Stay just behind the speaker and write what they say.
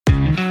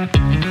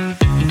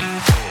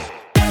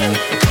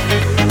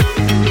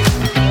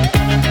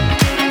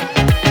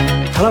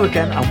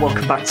again, and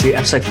welcome back to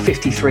episode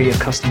 53 of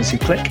Customers Who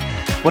Click.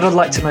 What I'd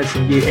like to know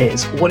from you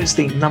is, what is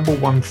the number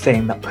one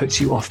thing that puts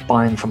you off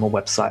buying from a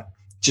website?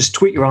 Just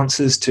tweet your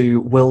answers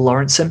to Will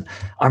Lawrenson.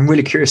 I'm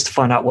really curious to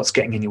find out what's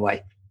getting in your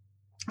way.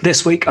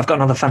 This week, I've got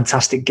another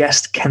fantastic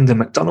guest, Kendra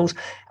McDonald,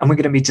 and we're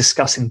going to be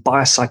discussing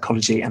buyer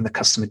psychology and the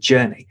customer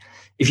journey.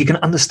 If you can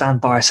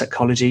understand buyer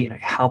psychology,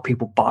 how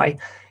people buy,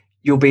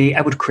 you'll be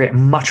able to create a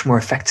much more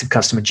effective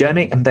customer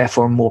journey and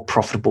therefore a more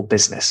profitable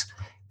business.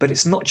 But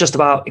it's not just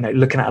about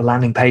looking at a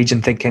landing page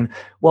and thinking,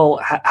 well,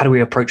 how do we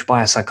approach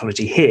buyer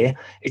psychology here?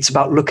 It's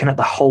about looking at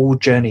the whole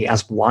journey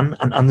as one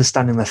and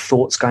understanding the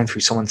thoughts going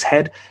through someone's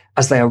head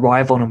as they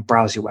arrive on and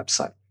browse your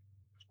website.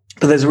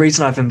 But there's a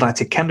reason I've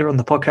invited Kendra on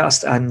the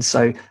podcast, and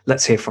so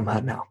let's hear from her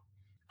now.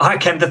 Hi,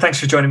 Kendra. Thanks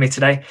for joining me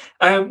today.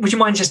 Would you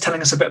mind just telling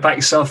us a bit about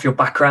yourself, your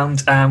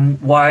background,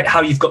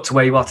 how you've got to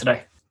where you are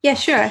today? Yeah,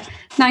 sure.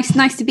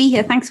 Nice to be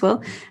here. Thanks,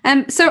 Will.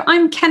 So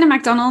I'm Kendra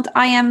McDonald.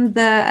 I am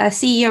the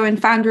CEO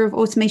and founder of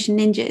Automation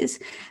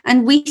Ninjas,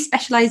 and we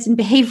specialize in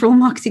behavioral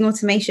marketing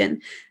automation.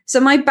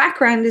 So my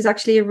background is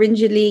actually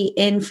originally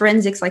in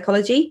forensic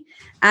psychology.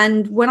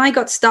 And when I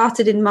got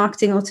started in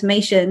marketing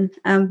automation,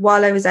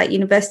 while I was at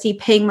university,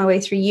 paying my way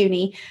through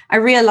uni, I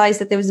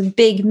realized that there was a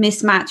big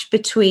mismatch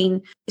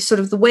between sort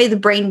of the way the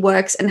brain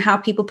works and how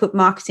people put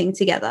marketing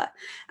together.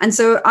 And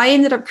so I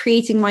ended up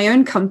creating my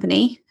own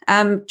company,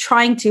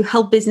 trying to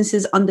help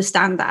businesses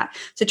understand that.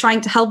 So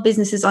trying to help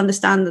businesses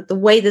understand that the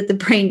way that the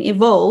brain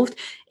evolved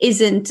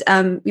isn't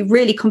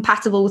really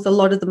compatible with a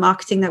lot of the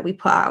marketing that we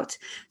put out.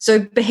 So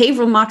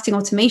behavioral marketing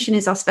automation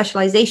is our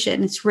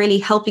specialization. It's really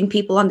helping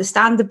people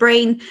understand the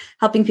brain,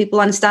 helping people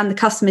understand the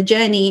customer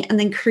journey, and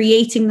then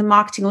creating the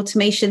marketing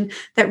automation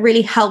that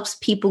really helps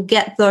people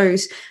get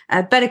those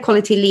better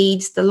quality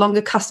leads, the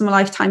longer customer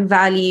lifetime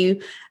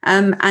value,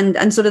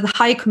 and sort of the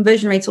high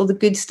conversion rates, all the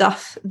good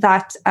stuff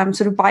that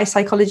sort of buyer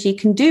psychology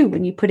can do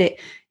when you put it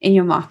in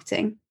your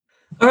marketing.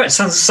 All right,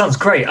 sounds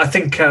great. I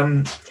think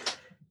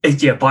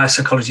buyer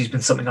psychology has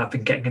been something I've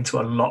been getting into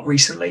a lot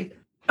recently.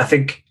 I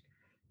think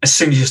as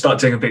soon as you start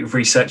doing a bit of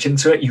research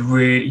into it, you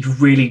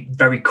really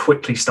very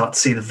quickly start to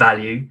see the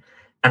value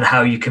and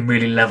how you can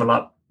really level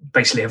up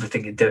basically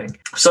everything you're doing.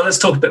 So let's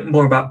talk a bit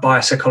more about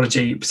buyer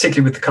psychology,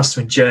 particularly with the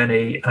customer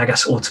journey and I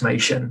guess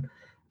automation.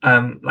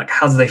 Like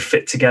how do they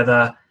fit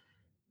together?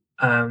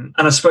 And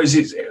I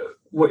suppose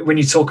when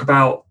you talk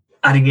about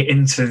adding it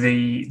into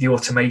the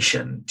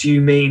automation, do you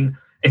mean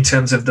in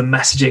terms of the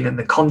messaging and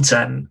the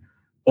content,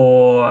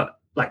 or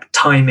like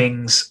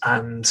timings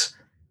and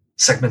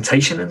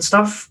segmentation and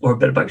stuff, or a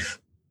bit of both,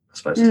 I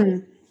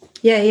suppose?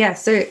 Yeah.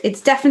 So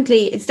it's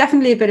definitely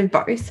a bit of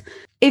both.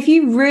 If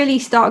you really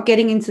start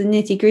getting into the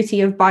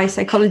nitty-gritty of buyer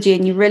psychology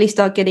and you really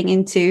start getting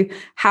into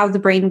how the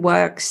brain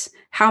works,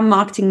 how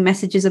marketing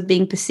messages are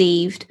being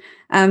perceived,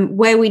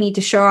 where we need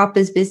to show up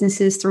as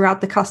businesses throughout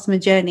the customer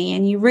journey,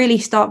 and you really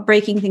start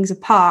breaking things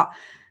apart,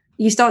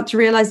 you start to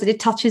realize that it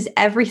touches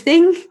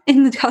everything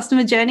in the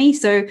customer journey.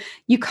 So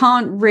you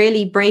can't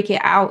really break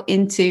it out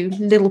into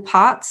little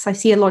parts. I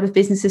see a lot of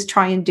businesses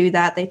try and do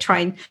that. They try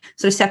and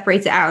sort of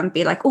separate it out and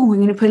be like, oh, we're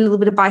going to put a little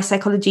bit of buyer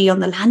psychology on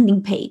the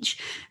landing page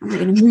and we're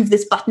going to move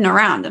this button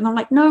around. And I'm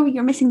like, no,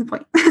 you're missing the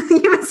point.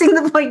 You're missing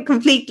the point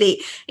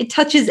completely. It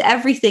touches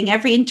everything,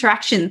 every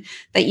interaction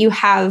that you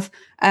have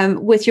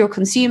with your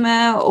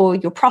consumer or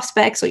your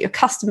prospects or your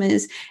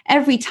customers.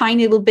 Every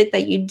tiny little bit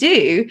that you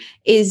do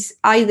is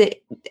either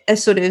a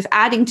sort of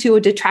adding to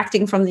or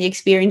detracting from the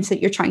experience that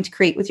you're trying to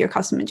create with your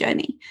customer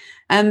journey.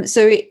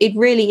 So it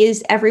really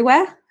is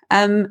everywhere.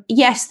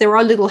 Yes, there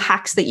are little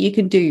hacks that you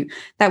can do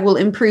that will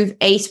improve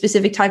a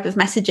specific type of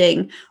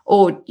messaging,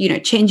 or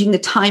changing the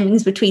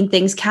timings between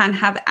things can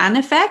have an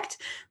effect.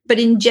 But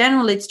in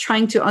general, it's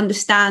trying to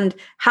understand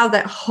how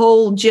that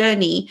whole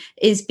journey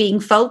is being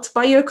felt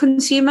by your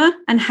consumer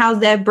and how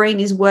their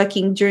brain is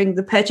working during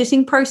the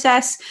purchasing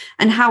process,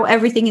 and how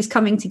everything is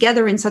coming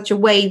together in such a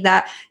way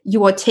that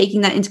you are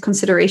taking that into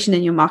consideration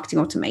in your marketing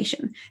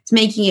automation. It's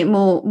making it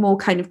more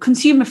kind of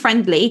consumer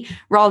friendly,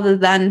 rather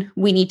than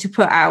we need to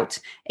put out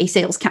a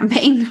sales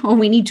campaign or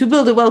we need to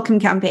build a welcome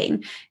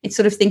campaign. It's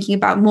sort of thinking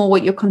about more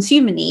what your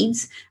consumer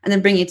needs and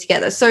then bringing it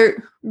together. So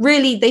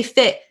really they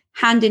fit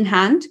hand in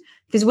hand.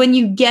 Because when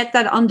you get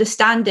that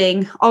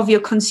understanding of your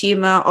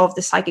consumer, of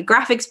the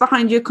psychographics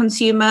behind your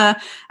consumer,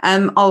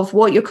 of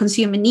what your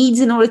consumer needs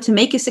in order to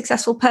make a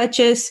successful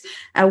purchase,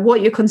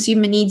 what your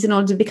consumer needs in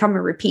order to become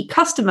a repeat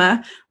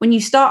customer, when you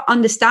start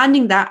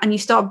understanding that and you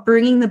start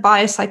bringing the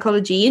buyer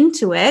psychology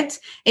into it,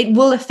 it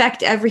will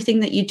affect everything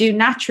that you do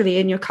naturally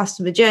in your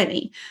customer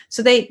journey.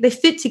 So they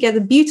fit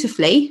together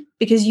beautifully,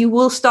 because you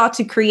will start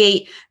to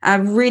create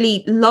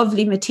really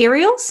lovely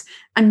materials,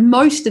 and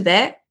most of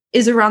it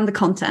is around the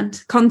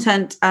content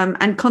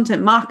and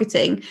content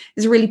marketing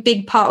is a really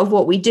big part of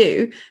what we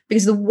do,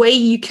 because the way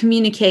you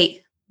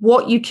communicate,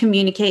 what you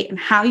communicate and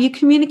how you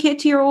communicate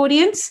to your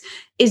audience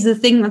is the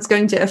thing that's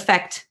going to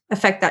affect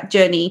that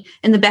journey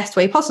in the best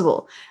way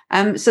possible.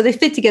 So they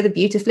fit together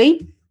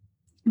beautifully,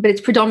 but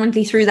it's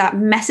predominantly through that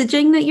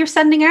messaging that you're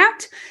sending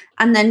out,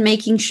 and then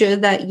making sure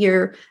that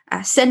you're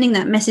sending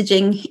that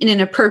messaging in an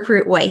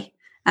appropriate way.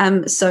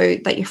 so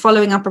that you're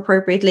following up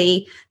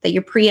appropriately, that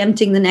you're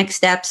preempting the next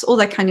steps, all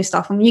that kind of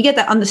stuff. And when you get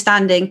that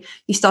understanding,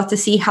 you start to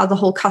see how the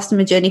whole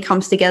customer journey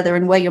comes together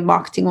and where your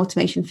marketing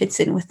automation fits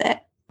in with it.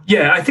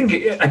 Yeah,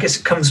 I guess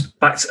it comes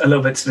back a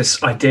little bit to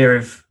this idea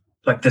of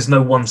like there's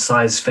no one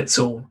size fits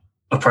all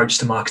approach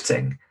to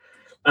marketing.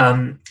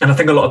 And I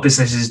think a lot of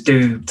businesses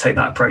do take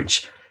that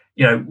approach.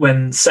 You know,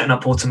 when setting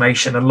up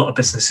automation, a lot of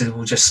businesses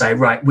will just say,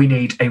 right, we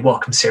need a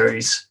welcome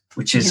series,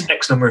 which is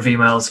X number of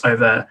emails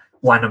over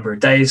Y number of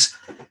days.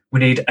 We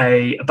need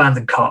a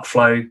abandoned cart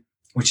flow,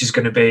 which is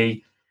going to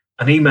be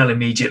an email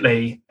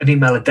immediately, an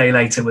email a day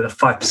later with a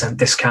 5%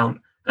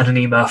 discount, and an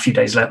email a few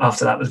days later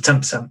after that with a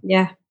 10%.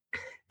 Yeah.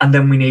 And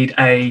then we need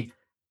a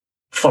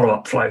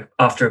follow-up flow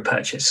after a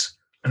purchase.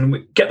 And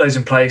we get those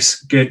in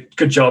place. Good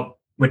job.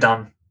 We're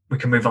done. We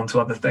can move on to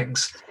other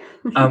things.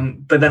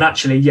 But then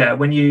actually,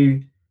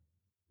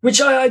 which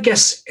I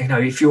guess, you know,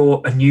 if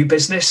you're a new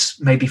business,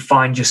 maybe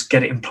fine, just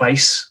get it in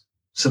place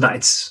so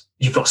that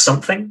you've got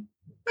something.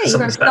 Yeah, you've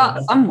got to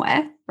start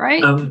somewhere,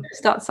 right?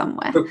 Start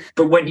somewhere.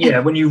 But when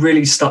you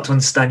really start to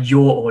understand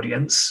your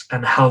audience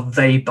and how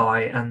they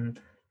buy and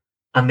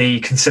the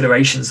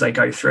considerations they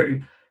go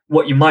through,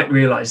 what you might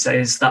realize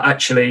is that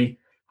actually,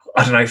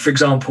 I don't know, for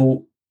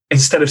example,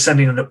 instead of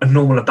sending a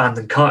normal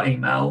abandoned cart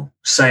email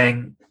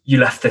saying you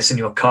left this in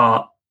your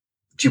cart,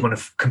 do you want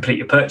to complete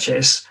your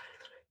purchase?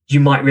 You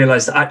might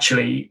realize that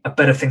actually a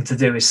better thing to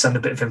do is send a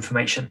bit of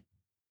information.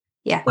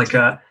 Yeah. Like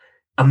a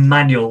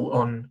manual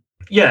on,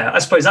 I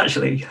suppose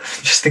actually,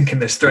 just thinking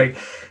this through,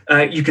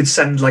 you could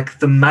send like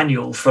the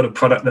manual for the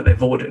product that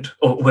they've ordered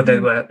or where they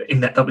were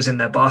that was in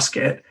their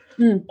basket,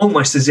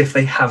 almost as if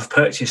they have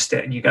purchased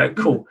it. And you go,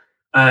 cool.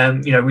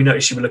 We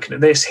noticed you were looking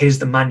at this. Here's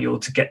the manual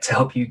to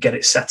help you get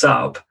it set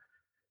up.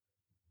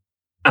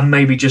 And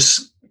maybe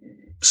just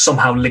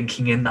somehow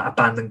linking in that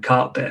abandoned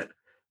cart bit.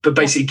 But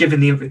basically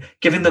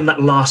giving them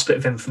that last bit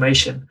of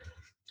information.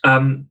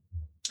 One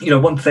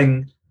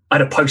thing, I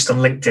had a post on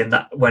LinkedIn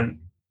that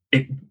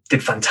it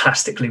did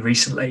fantastically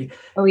recently.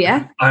 Oh,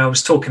 yeah? I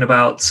was talking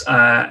about,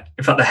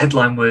 in fact, the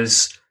headline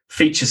was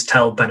Features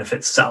Tell,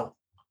 Benefits Sell.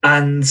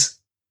 And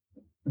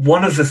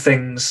one of the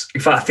things,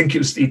 in fact, I think it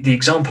was the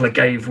example I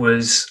gave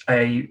was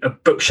a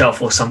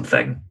bookshelf or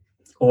something,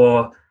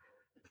 or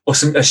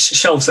some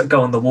shelves that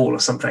go on the wall or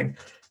something.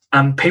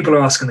 And people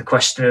are asking the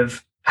question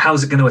of, how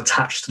is it going to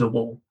attach to the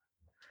wall?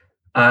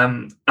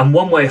 And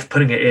one way of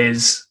putting it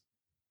is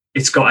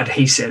it's got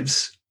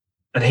adhesive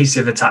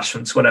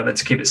attachments, whatever,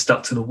 to keep it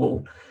stuck to the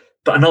wall.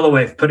 But another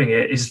way of putting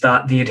it is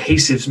that the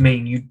adhesives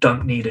mean you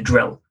don't need a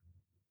drill.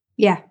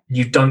 Yeah.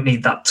 You don't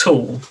need that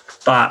tool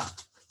that,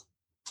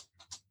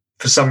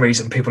 for some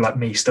reason, people like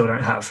me still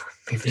don't have.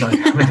 Even though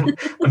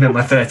I'm in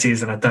my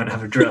 30s and I don't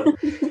have a drill.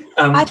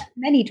 I have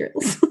many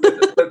drills.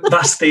 But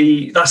that's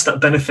that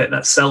benefit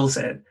that sells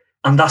it.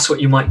 And that's what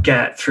you might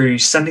get through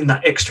sending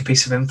that extra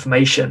piece of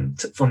information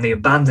from the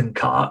abandoned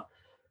cart,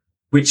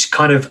 which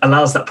kind of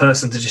allows that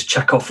person to just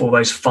check off all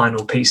those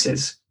final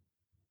pieces.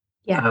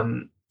 Yeah.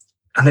 And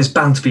there's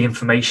bound to be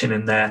information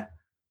in there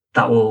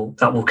that will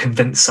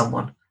convince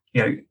someone.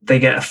 You know, they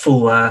get a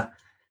full.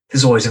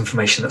 There's always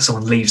information that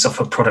someone leaves off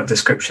a product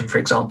description, for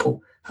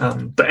example,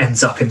 but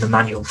ends up in the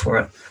manual for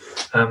it.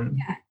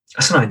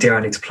 That's an idea I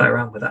need to play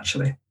around with,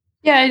 actually.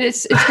 Yeah,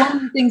 it's one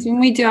of the things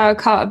when we do our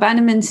cart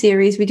abandonment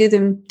series, we do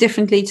them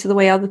differently to the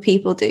way other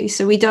people do.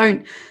 So we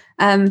don't,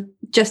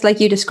 just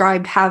like you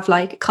described, have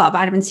like cart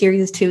abandonment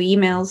series as 2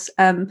 emails.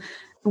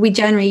 We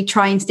generally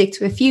try and stick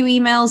to a few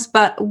emails,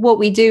 but what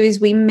we do is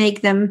we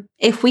make them,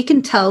 if we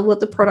can tell what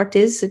the product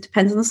is, it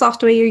depends on the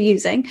software you're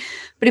using,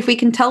 but if we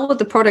can tell what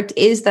the product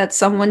is that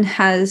someone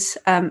has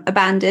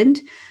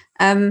abandoned,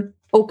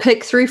 or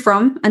click through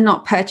from and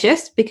not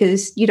purchased,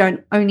 because you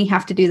don't only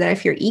have to do that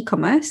if you're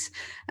e-commerce.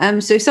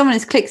 So if someone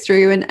has clicked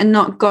through and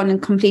not gone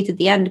and completed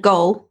the end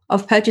goal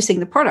of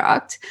purchasing the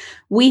product,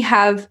 we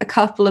have a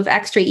couple of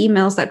extra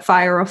emails that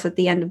fire off at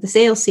the end of the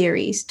sales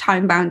series,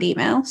 time-bound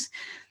emails.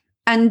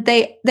 And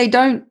they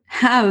don't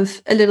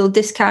have a little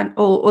discount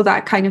or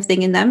that kind of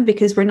thing in them,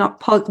 because we're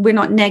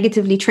not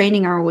negatively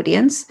training our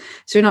audience.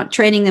 So we're not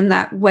training them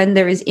that when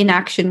there is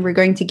inaction, we're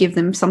going to give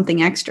them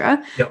something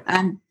extra. Yep.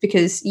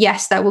 Because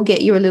yes, that will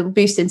get you a little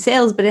boost in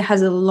sales, but it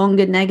has a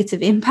longer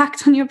negative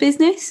impact on your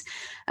business.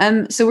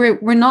 So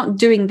we're not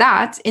doing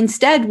that.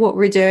 Instead, what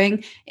we're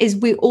doing is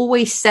we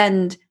always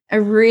send a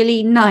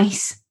really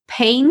nice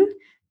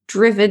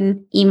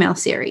pain-driven email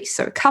series.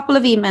 So a couple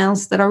of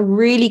emails that are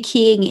really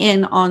keying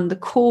in on the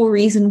core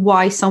reason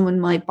why someone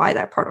might buy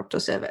that product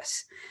or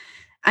service.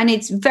 And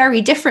it's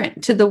very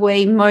different to the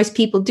way most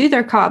people do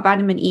their cart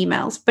abandonment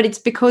emails, but it's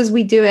because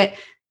we do it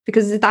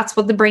because that's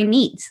what the brain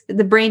needs.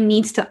 The brain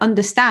needs to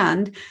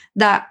understand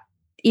that,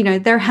 you know,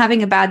 they're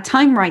having a bad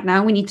time right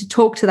now. We need to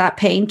talk to that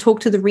pain, talk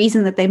to the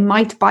reason that they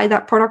might buy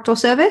that product or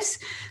service.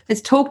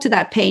 Let's talk to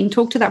that pain,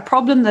 talk to that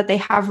problem that they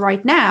have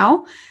right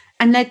now.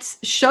 And let's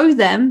show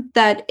them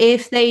that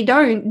if they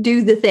don't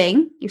do the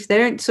thing, if they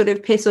don't sort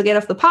of piss or get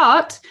off the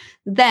pot,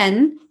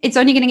 then it's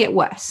only going to get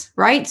worse,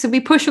 right? So we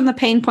push on the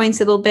pain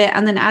points a little bit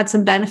and then add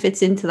some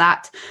benefits into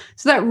that.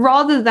 So that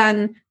rather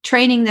than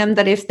training them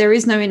that if there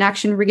is no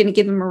inaction, we're going to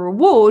give them a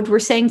reward, we're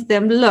saying to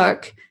them,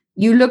 look,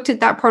 you looked at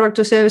that product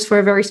or service for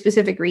a very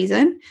specific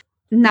reason.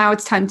 Now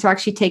it's time to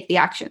actually take the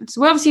action.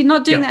 So we're obviously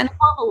not doing that in a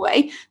horrible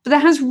way, but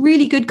that has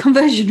really good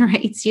conversion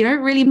rates, it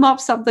really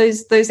mops up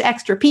those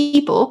extra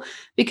people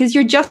because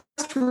you're just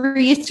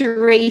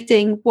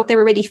reiterating what they're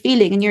already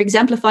feeling and you're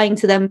exemplifying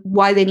to them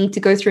why they need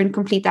to go through and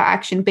complete that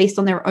action based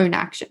on their own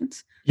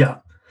actions. Yeah,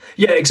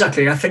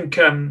 exactly. I think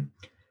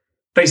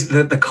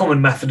basically the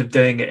common method of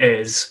doing it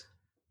is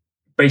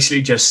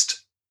basically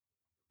just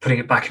putting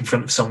it back in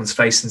front of someone's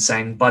face and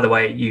saying, by the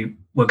way, you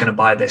were going to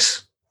buy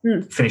this,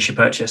 finish your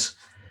purchase.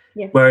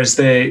 Yeah. Whereas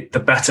the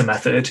better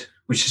method,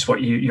 which is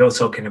what you're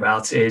talking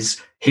about,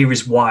 is here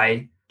is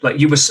why. Like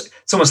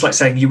it's almost like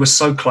saying you were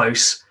so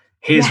close.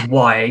 Here's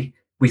why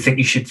we think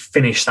you should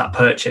finish that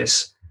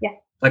purchase. Yeah.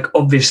 Like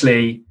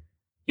obviously,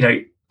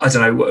 I don't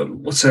know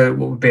what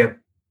would be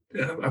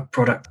a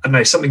product. I don't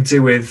know, something to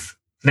do with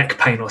neck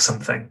pain or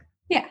something.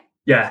 Yeah.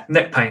 Yeah,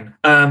 neck pain.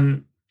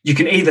 You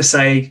can either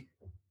say,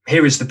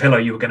 here is the pillow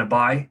you were going to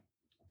buy,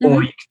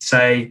 or you can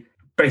say,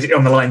 basically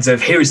on the lines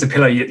of, here is the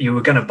pillow you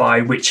were going to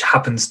buy, which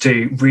happens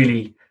to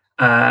really,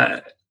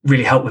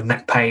 really help with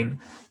neck pain,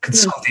 can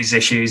solve these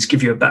issues,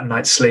 give you a better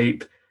night's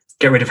sleep,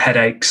 get rid of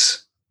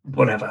headaches,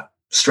 whatever,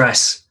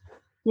 stress.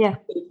 Yeah.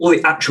 All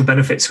the actual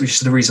benefits, which is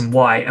the reason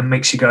why, and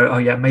makes you go, oh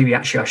yeah, maybe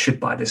actually I should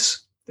buy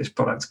this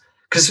product.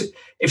 Because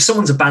if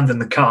someone's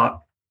abandoned the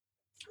cart,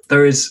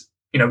 there is,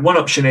 one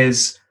option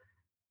is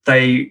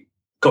they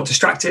got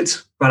distracted,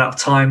 ran out of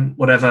time,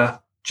 whatever,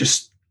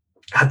 just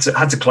had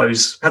to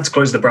close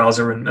the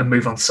browser and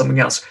move on to something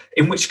else,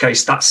 in which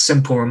case that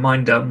simple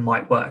reminder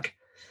might work.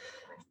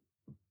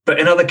 But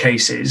in other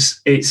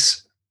cases,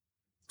 it's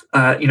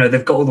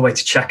they've got all the way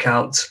to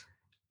checkout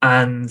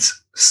and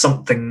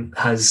something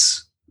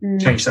has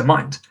changed their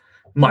mind.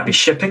 Might be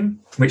shipping,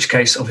 in which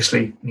case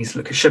obviously you need to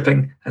look at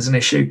shipping as an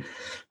issue,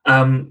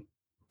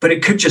 but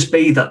it could just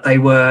be that they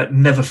were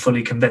never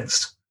fully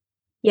convinced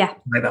to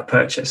make that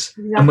purchase.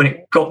 Exactly. And when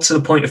it got to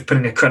the point of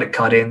putting a credit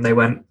card in, they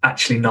went,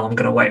 actually, no, I'm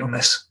going to wait on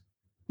this.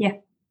 Yeah.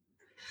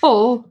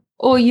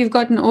 Or you've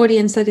got an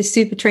audience that is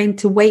super trained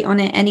to wait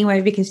on it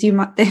anyway, because they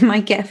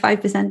might get a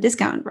 5%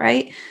 discount,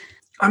 right?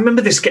 I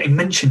remember this getting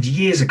mentioned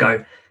years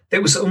ago.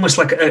 It was almost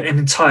like an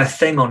entire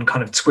thing on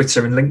kind of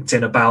Twitter and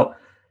LinkedIn about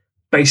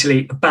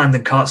basically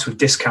abandoned carts with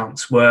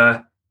discounts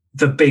were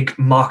the big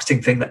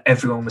marketing thing that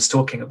everyone was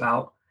talking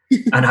about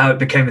and how it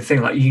became a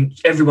thing. Like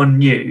everyone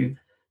knew.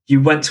 You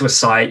went to a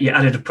site, you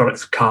added a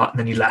product to cart, and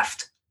then you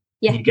left.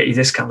 Yeah. And you get your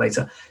discount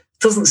later. It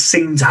doesn't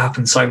seem to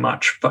happen so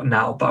much but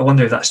I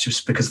wonder if that's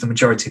just because the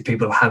majority of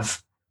people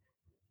have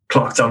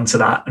clocked onto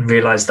that and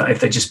realised that if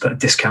they just put a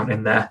discount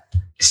in there,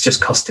 it's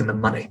just costing them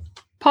money.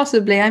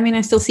 Possibly. I mean,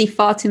 I still see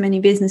far too many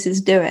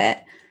businesses do it.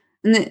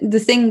 And the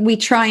thing we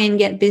try and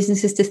get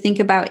businesses to think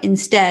about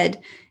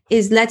instead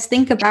is let's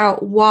think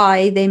about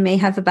why they may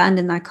have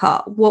abandoned that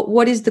cart.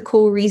 What is the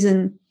core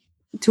reason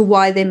to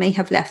why they may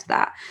have left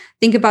that?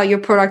 Think about your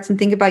product and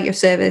think about your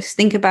service.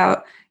 Think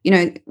about,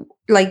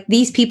 like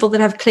these people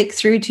that have clicked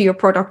through to your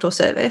product or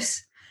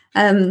service,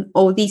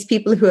 or these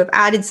people who have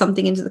added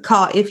something into the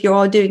cart. If you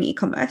are doing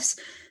e-commerce,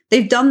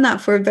 they've done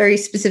that for a very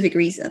specific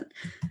reason.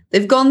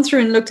 They've gone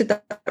through and looked at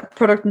that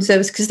product and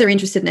service because they're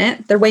interested in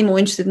it. They're way more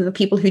interested in the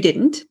people who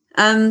didn't.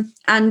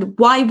 And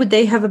why would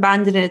they have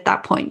abandoned it at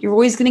that point? You're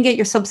always going to get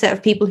your subset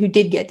of people who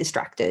did get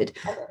distracted,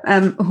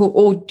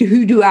 who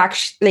do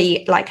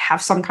actually like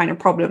have some kind of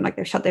problem, like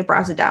they've shut their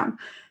browser down.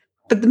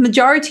 But the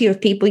majority of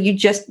people, you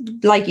just,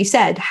 like you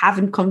said,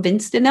 haven't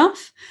convinced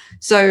enough.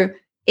 So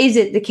is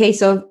it the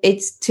case of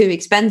it's too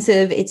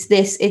expensive, it's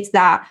this, it's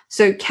that?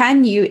 So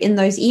can you, in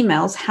those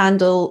emails,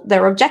 handle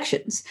their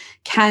objections?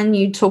 Can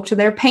you talk to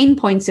their pain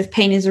points if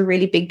pain is a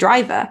really big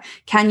driver?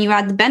 Can you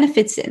add the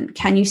benefits in?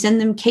 Can you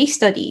send them case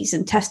studies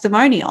and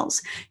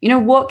testimonials?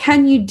 What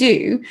can you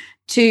do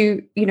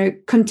to,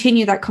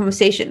 continue that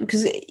conversation?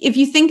 Because if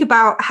you think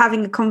about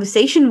having a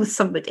conversation with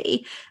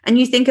somebody and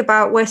you think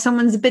about where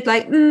someone's a bit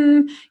like,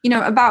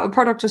 about a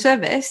product or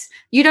service,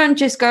 you don't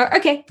just go,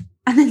 okay,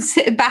 and then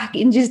sit back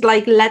and just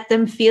like let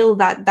them feel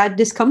that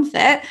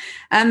discomfort.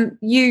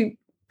 You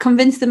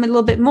convince them a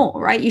little bit more,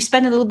 right? You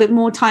spend a little bit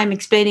more time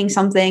explaining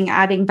something,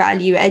 adding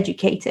value,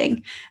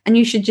 educating, and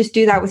you should just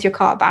do that with your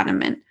cart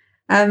abandonment.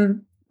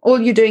 All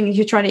you're doing is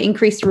you're trying to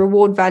increase the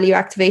reward value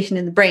activation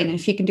in the brain. And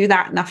if you can do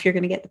that enough, you're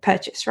going to get the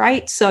purchase,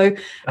 right? So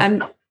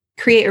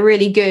create a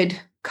really good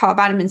cart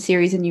abandonment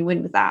series and you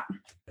win with that.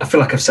 I feel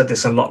like I've said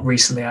this a lot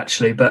recently,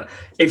 actually, but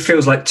it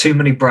feels like too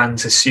many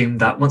brands assume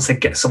that once they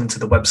get someone to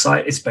the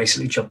website, it's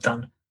basically job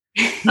done.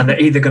 And they're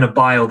either going to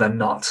buy or they're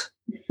not.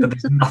 But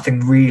there's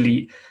nothing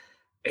really,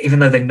 even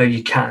though they know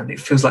you can,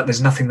 it feels like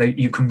there's nothing that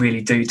you can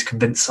really do to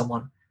convince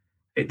someone.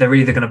 They're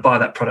either going to buy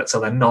that product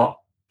or they're not.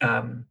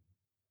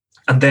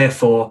 And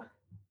therefore,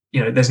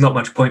 there's not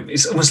much point.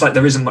 It's almost like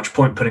there isn't much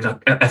point putting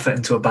effort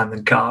into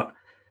abandoned cart.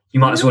 You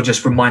might as well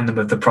just remind them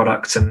of the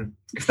product, and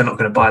if they're not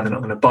going to buy, they're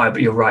not going to buy.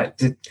 But you're right.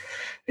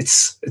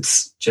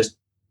 It's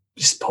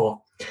just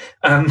poor.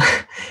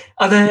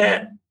 Are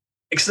there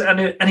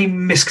any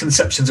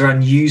misconceptions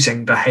around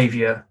using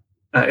behavior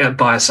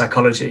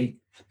biopsychology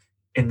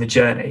in the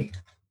journey?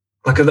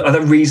 Like, are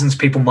there reasons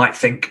people might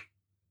think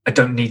I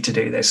don't need to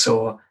do this,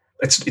 or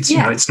it's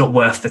it's not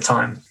worth the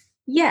time?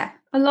 Yeah,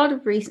 a lot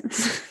of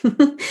reasons.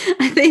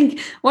 I think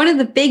one of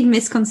the big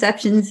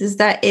misconceptions is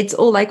that it's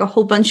all like a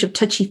whole bunch of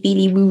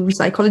touchy-feely woo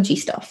psychology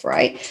stuff,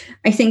 right?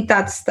 I think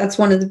that's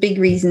one of the big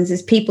reasons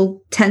is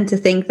people tend to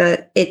think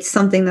that it's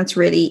something that's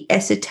really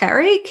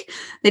esoteric.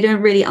 They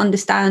don't really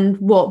understand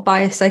what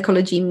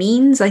biopsychology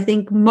means. I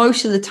think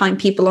most of the time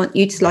people aren't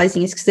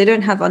utilizing it because they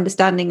don't have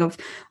understanding of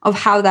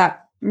how that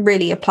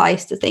really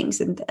applies to things.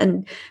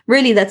 And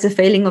really that's a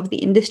failing of the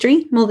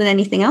industry more than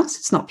anything else.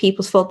 It's not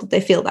people's fault that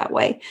they feel that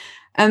way.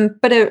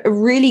 But a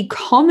really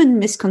common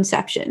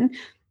misconception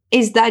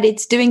is that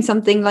it's doing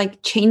something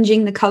like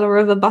changing the color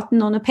of a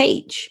button on a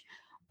page,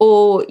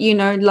 or,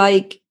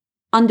 like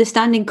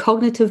understanding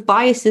cognitive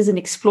biases and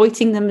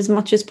exploiting them as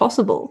much as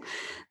possible.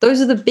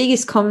 Those are the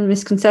biggest common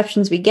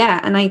misconceptions we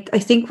get. And I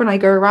think when I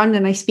go around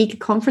and I speak at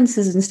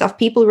conferences and stuff,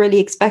 people really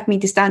expect me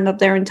to stand up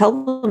there and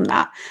tell them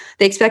that.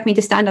 They expect me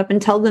to stand up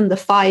and tell them the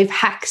 5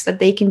 hacks that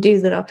they can do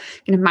that are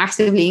going to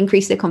massively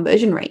increase their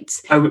conversion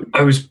rates.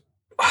 I was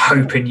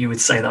hoping you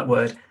would say that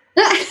word.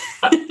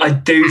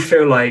 I do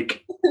feel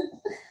like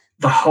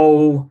the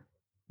whole,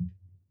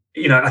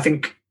 I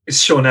think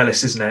it's Sean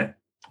Ellis, isn't it?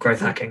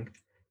 Growth hacking.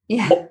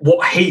 Yeah.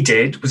 What he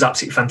did was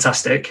absolutely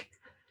fantastic.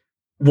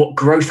 What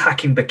growth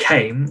hacking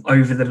became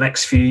over the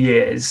next few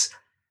years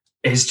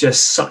is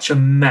just such a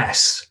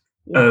mess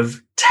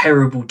of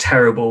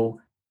terrible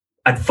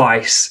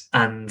advice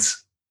and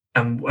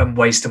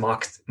ways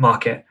to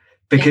market,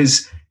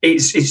 because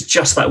it's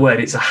just that word.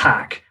 It's a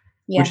hack,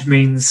 which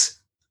means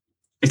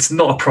it's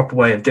not a proper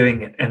way of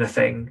doing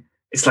anything.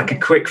 It's like a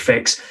quick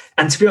fix.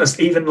 And to be honest,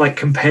 even like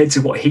compared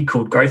to what he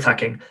called growth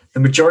hacking, the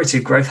majority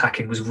of growth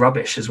hacking was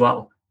rubbish as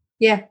well.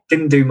 Yeah.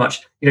 Didn't do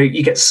much.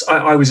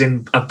 I was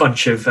in a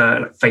bunch of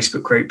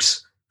Facebook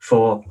groups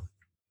for,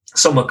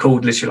 some were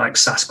called literally like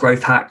SaaS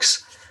growth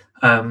hacks,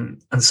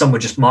 and some were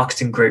just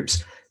marketing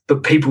groups.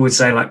 But people would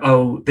say like,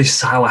 oh, this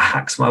is how I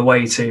hacked my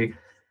way to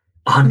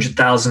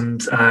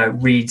 100,000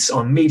 reads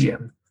on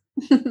Medium.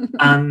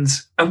 and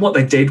what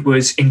they did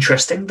was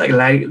interesting. They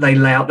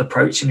lay out the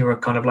approach and you were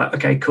kind of like,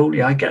 okay, cool.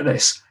 Yeah, I get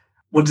this.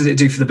 What does it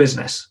do for the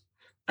business?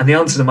 And the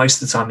answer to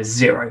most of the time is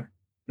zero,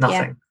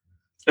 nothing. Yeah.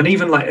 And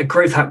even like a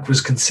growth hack was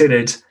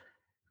considered,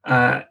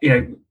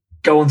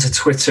 go onto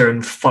Twitter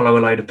and follow a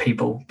load of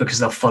people because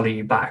they'll follow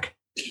you back.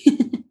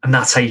 And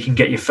that's how you can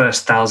get your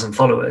first 1,000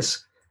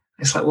 followers.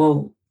 It's like,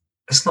 well,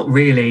 it's not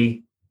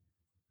really,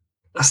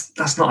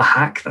 that's not a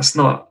hack. It's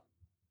not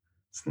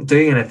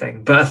doing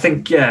anything. But I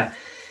think,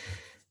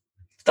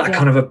 that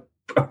kind of a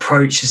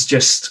approach is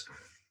just,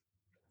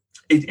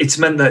 it's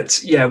meant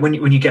that, when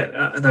you get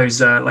those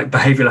like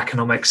behavioral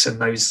economics and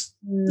those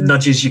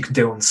nudges you can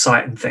do on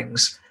site and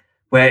things,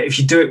 where if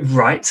you do it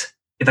right,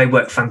 they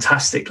work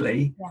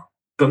fantastically,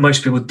 but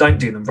most people don't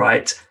do them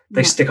right.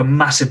 They stick a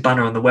massive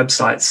banner on the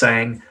website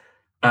saying,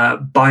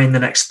 buy in the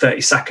next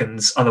 30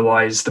 seconds,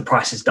 otherwise the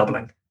price is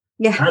doubling.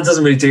 Yeah. And that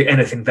doesn't really do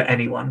anything for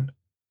anyone.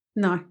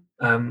 No.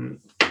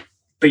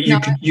 But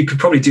you could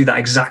probably do that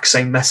exact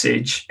same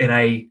message in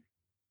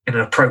an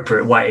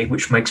appropriate way,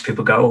 which makes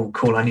people go, oh,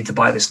 cool, I need to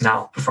buy this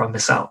now before I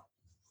miss out.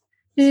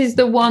 This is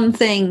the one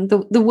thing,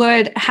 the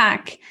word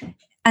hack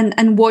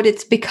and what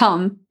it's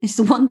become is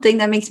the one thing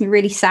that makes me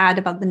really sad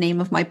about the name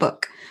of my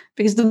book,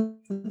 because the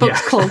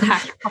book's called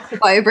Hack the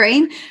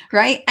BioBrain,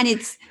 right? And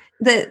it's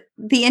the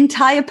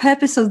entire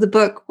purpose of the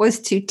book was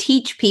to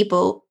teach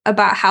people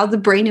about how the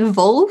brain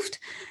evolved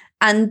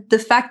and the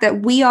fact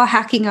that we are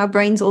hacking our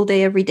brains all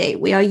day, every day.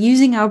 We are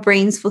using our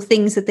brains for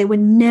things that they were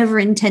never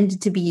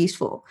intended to be used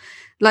for.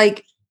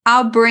 Like,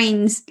 our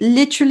brains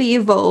literally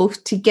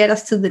evolved to get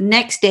us to the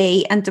next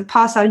day and to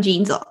pass our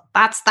genes on.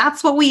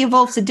 That's what we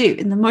evolved to do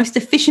in the most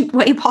efficient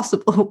way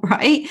possible,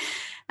 right?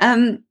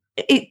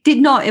 It did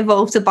not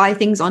evolve to buy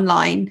things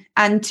online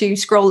and to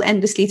scroll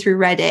endlessly through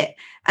Reddit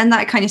and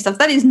that kind of stuff.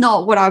 That is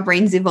not what our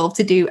brains evolved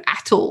to do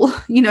at all,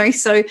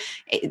 So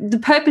the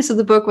purpose of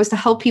the book was to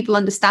help people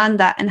understand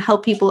that and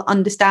help people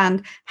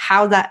understand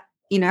how that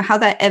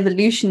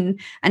evolution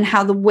and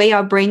how the way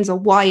our brains are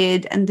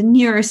wired and the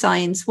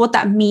neuroscience, what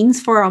that means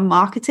for our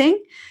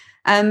marketing.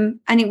 And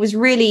it was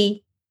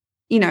really,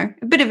 a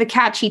bit of a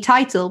catchy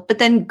title, but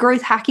then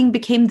growth hacking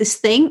became this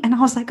thing. And I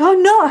was like, oh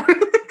no,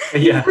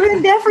 you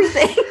ruined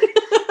everything.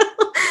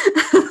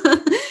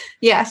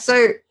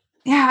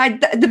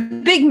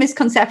 The big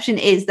misconception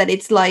is that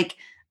it's like,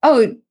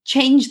 oh,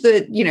 change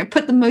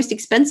put the most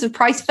expensive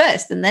price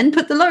first and then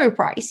put the lower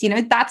price.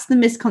 That's the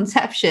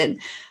misconception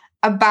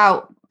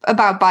about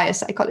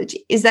biopsychology,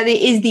 is that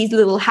it is these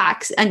little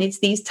hacks and it's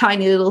these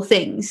tiny little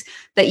things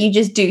that you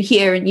just do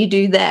here and you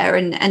do there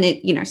and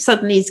it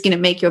suddenly it's going to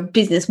make your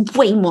business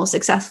way more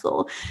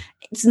successful.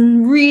 It's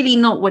really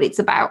not what it's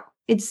about.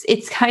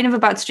 It's kind of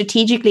about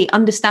strategically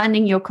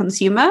understanding your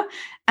consumer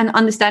and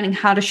understanding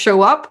how to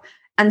show up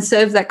and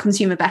serve that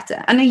consumer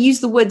better. And I use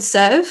the word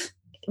serve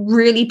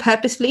really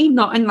purposefully,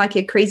 not in like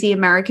a crazy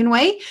American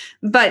way,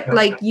 but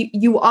like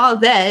you are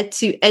there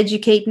to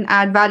educate and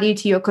add value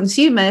to your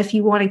consumer if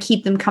you want to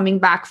keep them coming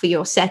back for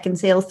your second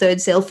sale,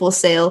 third sale, fourth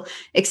sale,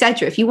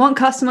 etc. If you want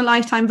customer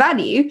lifetime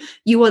value,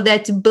 you are there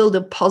to build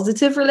a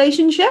positive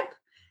relationship,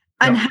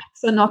 and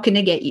hacks are not going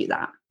to get you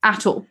that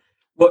at all.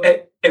 Well,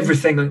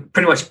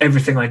 pretty much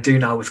everything I do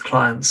now with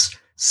clients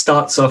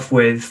starts off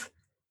with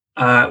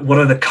what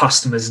are the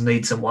customer's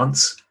needs and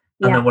wants,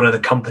 and then what are the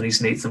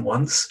company's needs and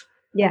wants.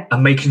 Yeah.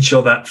 And making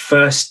sure that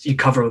first you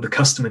cover all the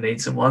customer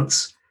needs and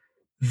wants,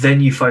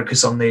 then you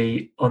focus on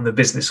the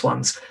business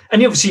ones.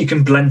 And obviously you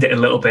can blend it a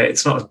little bit.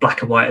 It's not as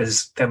black and white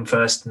as them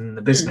first and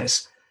the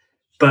business.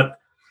 But,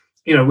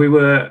 we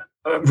were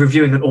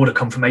reviewing an order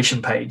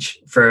confirmation page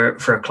for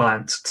a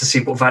client to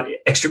see what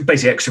extra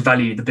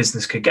value the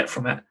business could get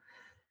from it.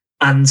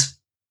 And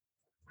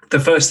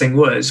the first thing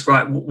was,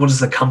 right, what does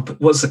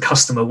the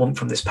customer want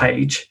from this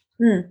page?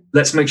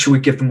 Let's make sure we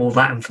give them all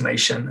that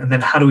information. And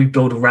then how do we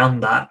build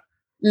around that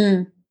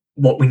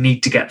what we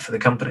need to get for the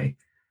company?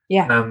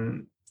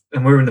 And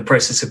we're in the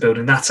process of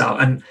building that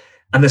out. And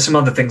there's some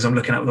other things I'm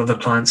looking at with other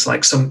clients,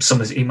 like some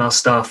is email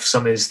stuff,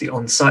 some is the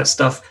on-site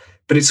stuff.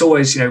 But it's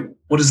always,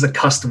 what does the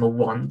customer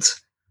want?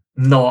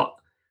 Not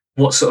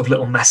what sort of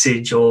little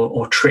message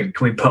or trick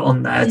can we put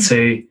on there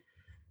to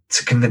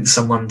convince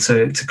someone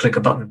to click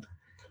a button.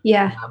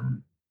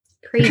 Crazy.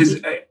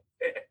 Because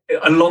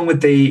along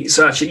with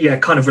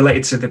kind of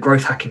related to the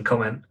growth hacking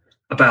comment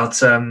about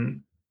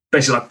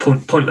basically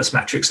like pointless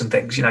metrics and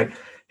things.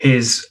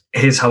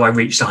 Here's how I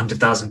reached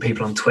 100,000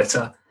 people on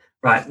Twitter.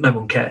 Right, no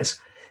one cares.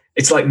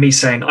 It's like me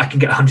saying I can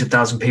get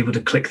 100,000 people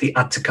to click the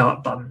add to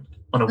cart button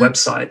on a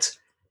website.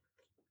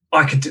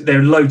 There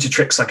are loads of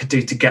tricks I could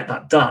do to get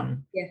that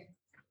done.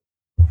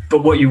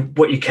 But what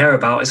you care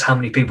about is how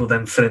many people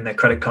then fill in their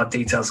credit card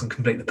details and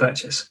complete the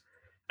purchase.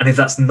 And if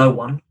that's no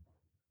one,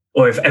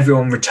 or if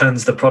everyone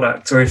returns the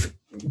product, or if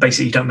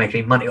basically you don't make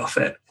any money off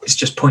it, it's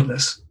just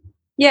pointless.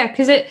 Yeah,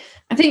 because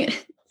I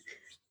think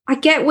I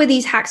get where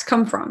these hacks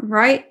come from,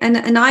 right?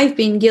 And I've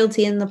been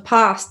guilty in the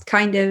past,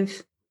 kind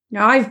of,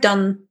 I've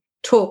done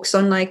talks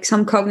on like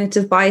some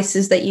cognitive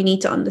biases that you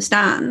need to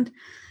understand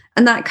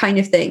and that kind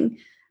of thing.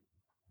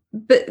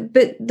 But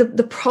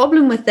the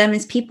problem with them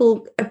is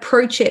people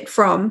approach it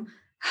from,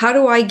 how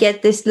do I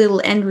get this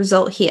little end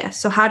result here?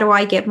 So how do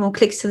I get more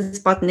clicks to this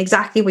button?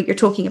 Exactly what you're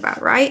talking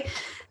about, right?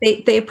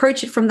 They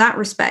approach it from that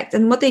respect.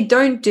 And what they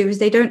don't do is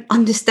they don't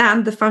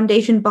understand the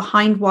foundation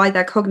behind why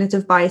that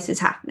cognitive bias is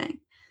happening.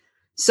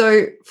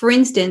 So, for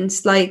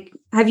instance, like,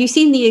 have you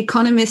seen The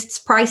Economist's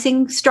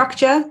pricing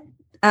structure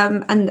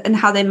and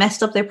how they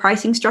messed up their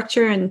pricing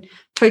structure and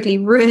totally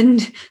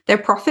ruined their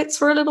profits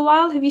for a little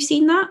while? Have you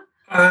seen that?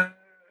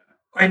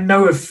 I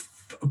know of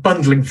a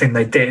bundling thing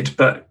they did,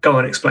 but go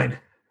on, explain.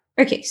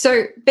 Okay,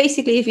 so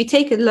basically, if you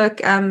take a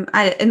look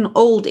at an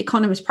old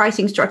Economist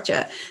pricing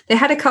structure, they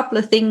had a couple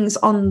of things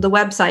on the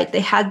website.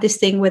 They had this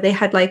thing where they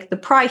had like the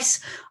price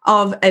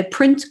of a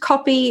print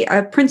copy,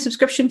 a print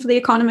subscription for The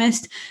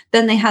Economist.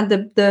 Then they had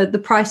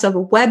the price of a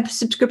web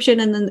subscription,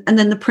 and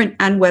then the print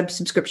and web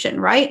subscription,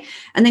 right?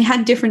 And they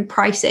had different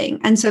pricing.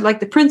 And so like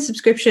the print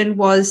subscription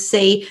was,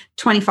 say,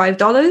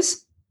 $25.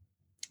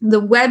 The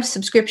web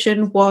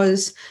subscription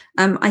was,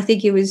 I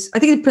think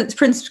the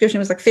print subscription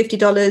was like $50,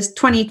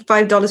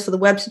 $25 for the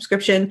web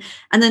subscription.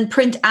 And then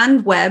print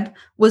and web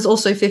was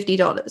also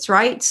 $50,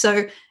 right?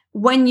 So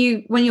when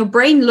your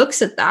brain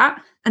looks at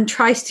that and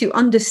tries to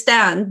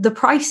understand the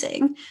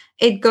pricing,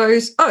 it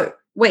goes, oh,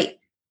 wait,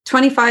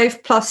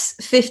 25 plus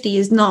 50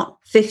 is not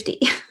 50,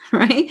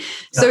 right? Yeah.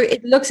 So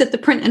it looks at the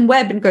print and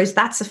web and goes,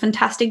 that's a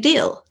fantastic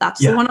deal.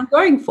 That's the one I'm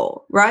going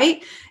for,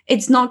 right?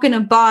 It's not going to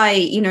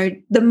buy,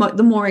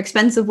 the more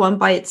expensive one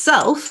by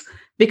itself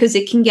because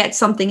it can get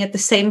something at the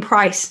same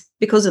price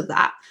because of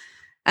that.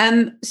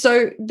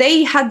 So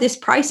they had this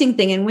pricing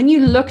thing. And when you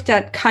looked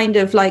at kind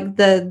of like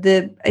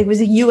it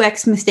was a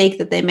UX mistake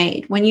that they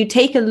made. When you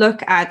take a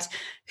look at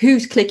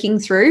who's clicking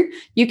through,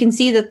 you can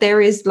see that there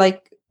is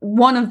like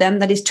one of them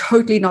that is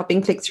totally not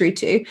being clicked through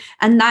to.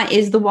 And that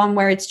is the one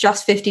where it's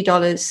just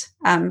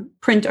 $50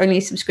 print only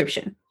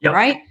subscription,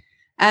 right?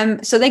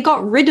 So they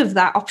got rid of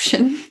that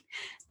option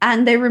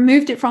and they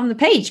removed it from the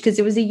page because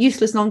it was a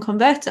useless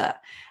non-converter.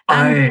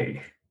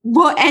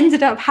 What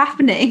ended up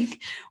happening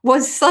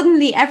was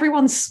suddenly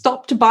everyone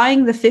stopped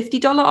buying the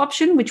 $50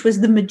 option, which was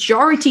the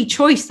majority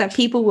choice that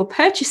people were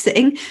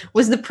purchasing,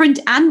 was the print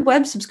and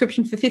web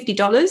subscription for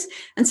 $50.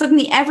 And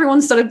suddenly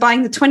everyone started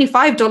buying the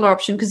 $25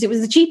 option because it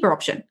was the cheaper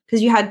option,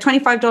 because you had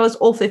 $25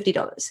 or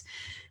 $50.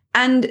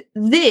 And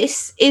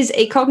this is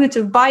a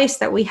cognitive bias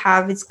that we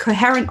have. It's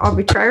coherent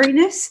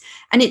arbitrariness,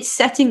 and we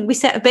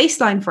set a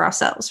baseline for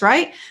ourselves,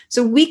 right?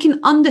 So we can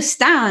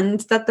understand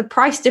that the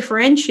price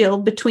differential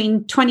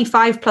between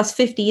 25 plus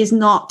 50 is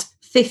not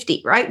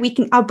 50, right?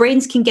 Our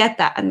brains can get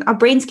that, and our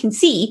brains can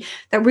see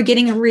that we're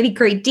getting a really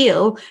great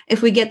deal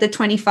if we get the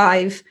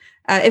 25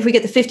 if we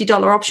get the $50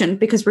 option,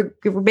 because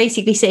we're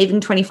basically saving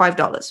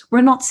 $25.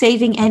 We're not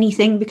saving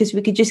anything because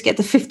we could just get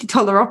the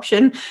 $50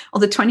 option or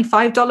the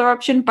 $25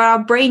 option, but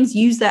our brains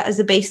use that as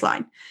a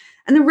baseline.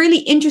 And the really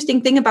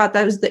interesting thing about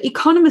that is that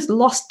economists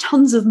lost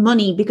tons of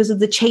money because of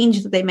the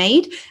change that they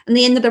made, and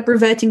they ended up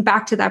reverting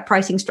back to that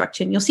pricing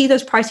structure. And you'll see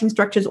those pricing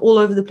structures all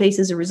over the place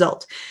as a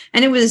result.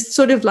 And it was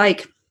sort of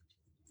like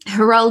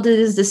heralded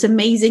as this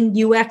amazing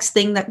UX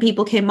thing that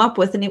people came up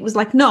with. And it was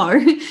like, no,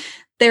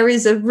 there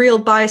is a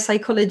real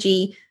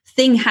biopsychology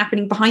thing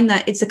happening behind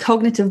that. It's a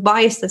cognitive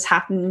bias that's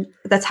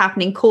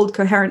happening called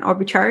coherent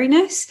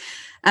arbitrariness.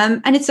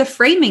 And it's a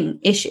framing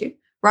issue,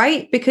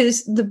 right?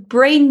 Because the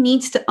brain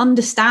needs to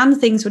understand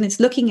things when it's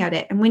looking at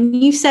it. And when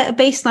you set a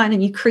baseline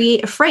and you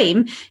create a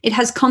frame, it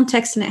has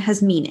context and it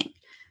has meaning,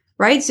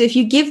 right? So if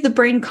you give the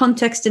brain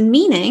context and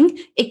meaning,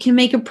 it can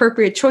make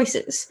appropriate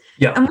choices.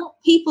 Yeah. And what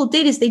people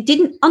did is they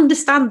didn't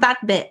understand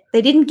that bit.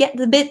 They didn't get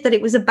the bit that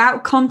it was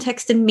about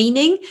context and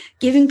meaning,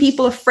 giving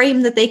people a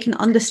frame that they can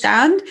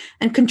understand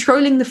and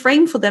controlling the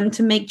frame for them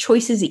to make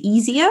choices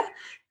easier.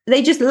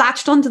 They just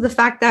latched onto the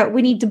fact that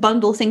we need to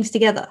bundle things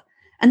together.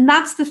 And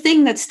that's the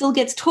thing that still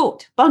gets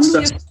taught. Bundle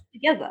your things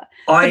together.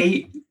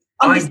 I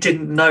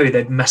didn't know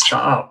they'd messed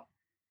that up.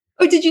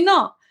 Oh, did you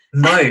not?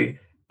 No.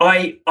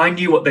 I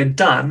knew what they'd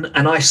done,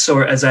 and I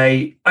saw it as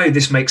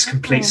this makes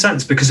complete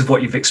sense because of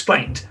what you've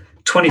explained.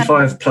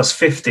 25 plus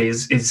 50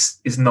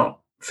 is not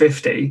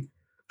 50.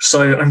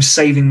 So I'm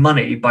saving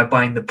money by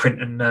buying the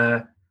print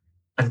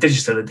and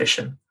digital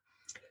edition.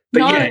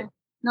 But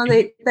no,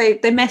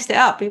 they messed it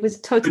up. It was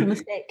a total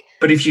mistake.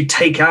 But if you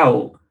take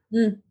out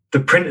the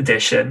print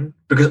edition,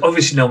 because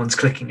obviously no one's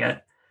clicking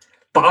it,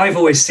 but I've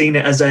always seen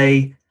it as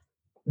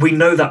we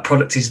know that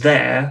product is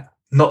there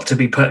not to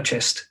be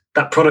purchased.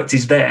 That product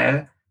is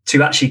there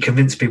to actually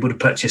convince people to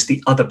purchase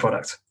the other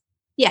product.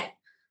 Yeah.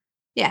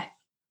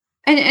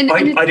 And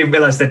I didn't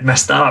realize they'd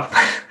messed that up.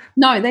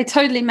 No, they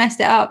totally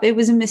messed it up. It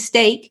was a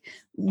mistake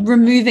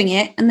removing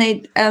it. And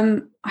they,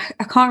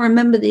 I can't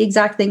remember the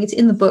exact thing. It's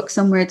in the book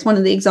somewhere. It's one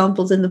of the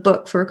examples in the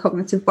book for a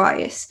cognitive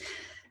bias.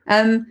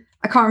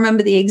 I can't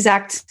remember the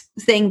exact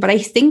thing, but I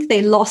think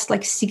they lost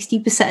like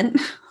 60%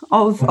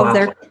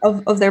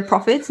 of their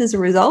profits as a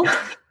result.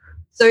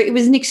 So it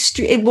was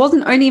it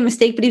wasn't only a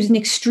mistake, but it was an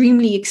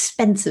extremely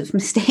expensive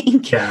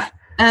mistake. Yeah.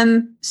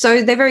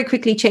 So they very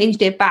quickly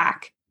changed it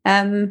back.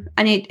 And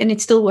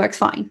it still works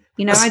fine.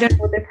 I don't know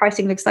what their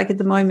pricing looks like at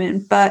the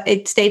moment, but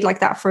it stayed like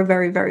that for a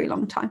very, very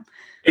long time.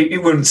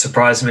 It wouldn't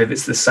surprise me if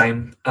it's the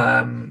same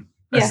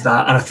as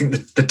that. And I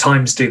think the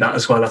Times do that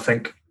as well. I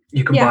think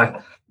you can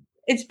buy.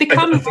 It's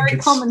become a very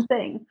common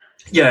thing.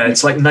 Yeah,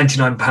 it's like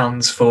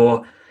 £99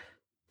 for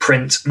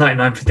print,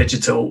 99 for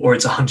digital, or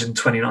it's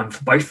 129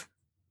 for both.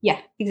 Yeah,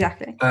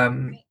 exactly.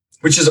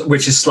 Which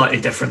is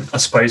slightly different, I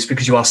suppose,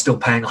 because you are still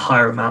paying a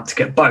higher amount to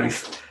get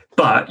both,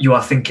 but you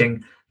are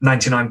thinking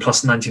 99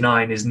 plus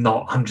 99 is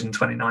not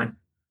 129.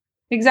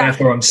 Exactly.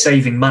 Therefore, I'm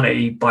saving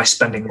money by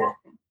spending more.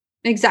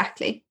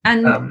 Exactly.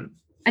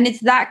 And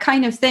it's that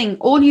kind of thing.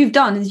 All you've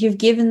done is you've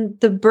given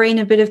the brain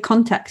a bit of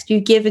context.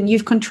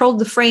 You've controlled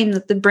the frame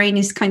that the brain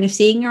is kind of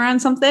seeing around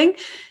something.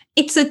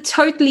 It's a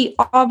totally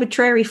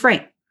arbitrary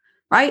frame,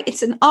 right?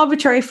 It's an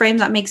arbitrary frame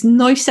that makes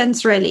no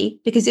sense really,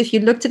 because if you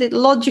looked at it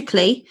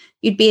logically,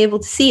 you'd be able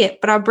to see it.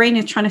 But our brain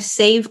is trying to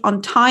save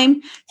on time,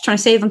 it's trying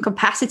to save on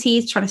capacity,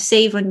 it's trying to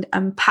save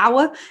on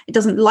power. It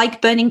doesn't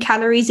like burning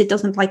calories, it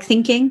doesn't like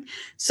thinking.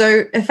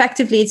 So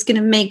effectively, it's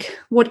going to make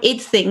what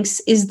it thinks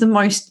is the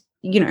most,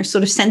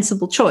 sort of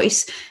sensible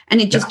choice,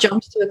 and it just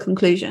jumps to a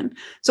conclusion.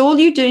 So all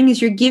you're doing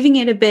is you're giving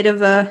it a bit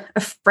of a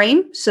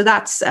frame. So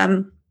that's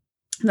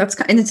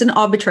and it's an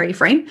arbitrary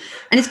frame,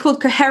 and it's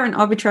called coherent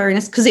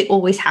arbitrariness because it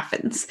always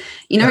happens.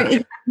 It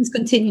happens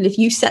continually if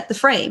you set the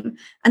frame.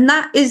 And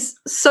that is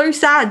so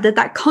sad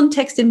that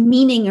context and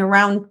meaning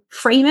around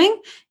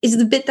framing is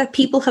the bit that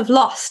people have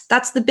lost.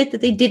 That's the bit that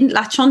they didn't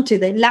latch onto.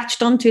 They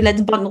latched onto,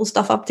 let's bundle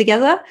stuff up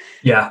together.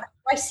 Yeah.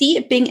 I see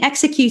it being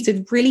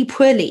executed really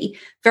poorly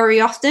very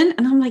often.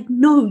 And I'm like,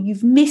 no,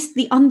 you've missed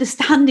the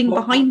understanding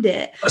behind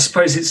it. I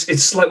suppose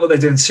it's like what they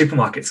do in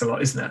supermarkets a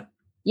lot, isn't it?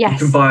 Yes.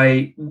 You can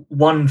buy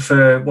one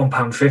for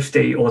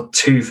 £1.50 or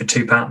two for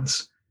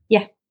 £2.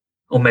 Yeah.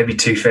 Or maybe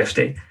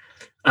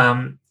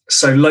 £2.50.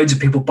 So loads of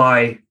people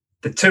buy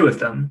the two of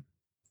them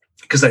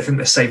because they think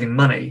they're saving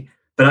money,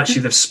 but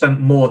actually they've spent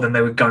more than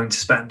they were going to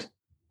spend.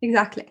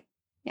 Exactly.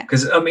 Yeah.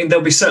 Because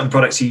there'll be certain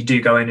products you do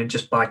go in and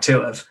just buy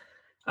two of.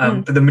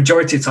 But the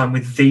majority of the time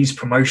with these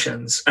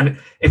promotions, and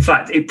in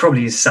fact, it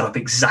probably is set up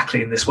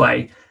exactly in this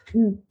way.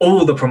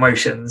 All the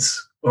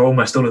promotions, or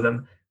almost all of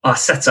them, are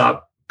set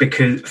up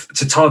because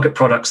to target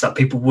products that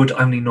people would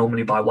only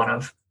normally buy one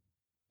of.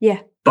 Yeah.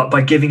 But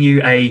by giving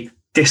you a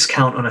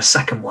discount on a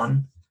second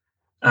one,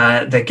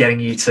 they're getting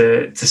you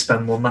to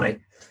spend more money.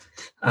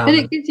 And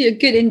it gives you a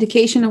good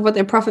indication of what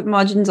their profit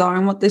margins are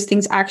and what those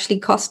things actually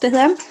cost to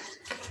them.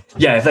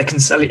 Yeah,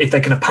 if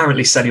they can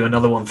apparently sell you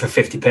another one for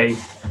 50p,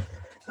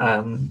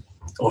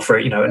 or for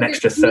an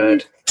extra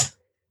third.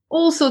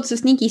 All sorts of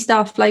sneaky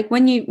stuff. Like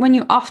when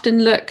you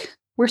often look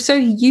we're so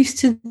used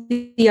to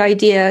the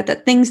idea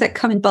that things that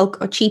come in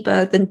bulk are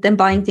cheaper than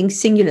buying things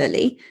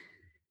singularly,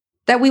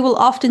 that we will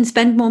often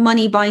spend more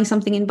money buying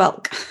something in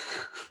bulk.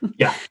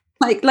 Yeah.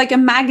 Like a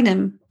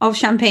magnum of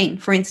champagne,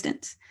 for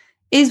instance,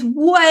 is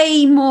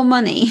way more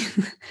money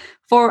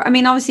for, I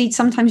mean, obviously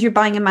sometimes you're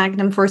buying a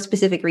magnum for a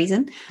specific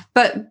reason,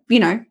 but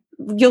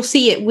you'll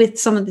see it with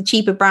some of the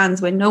cheaper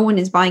brands where no one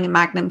is buying a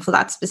magnum for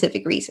that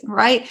specific reason,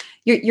 right?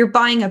 You're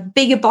buying a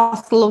bigger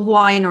bottle of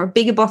wine or a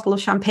bigger bottle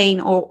of champagne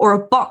or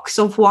a box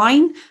of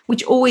wine,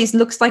 which always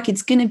looks like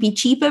it's going to be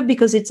cheaper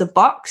because it's a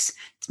box.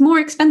 It's more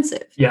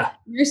expensive. Yeah.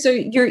 So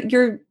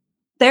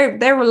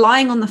they're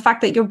relying on the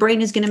fact that your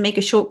brain is going to make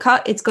a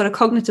shortcut. It's got a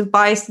cognitive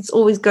bias that's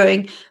always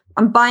going,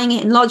 I'm buying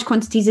it in large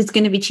quantities, it's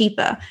going to be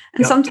cheaper.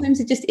 And sometimes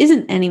it just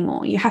isn't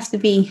anymore. You have to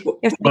be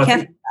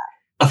careful.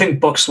 I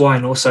think boxed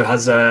wine also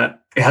has a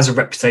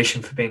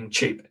reputation for being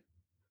cheap.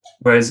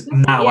 Whereas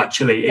now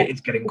actually it is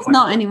getting quite... It's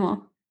not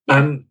anymore.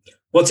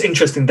 What's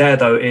interesting there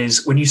though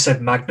is when you said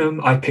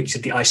Magnum, I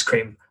pictured the ice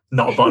cream,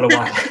 not a bottle of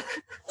wine.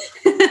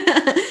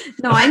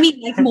 No, I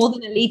mean like more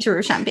than a litre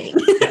of champagne.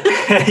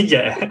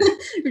 Yeah.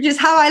 Which is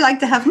how I like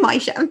to have my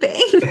champagne.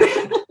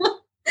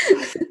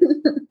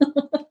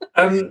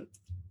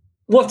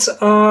 What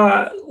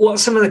are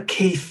some of the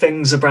key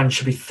things a brand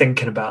should be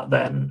thinking about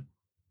then?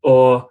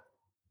 Or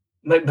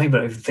maybe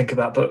not even think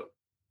about, but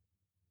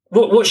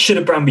what should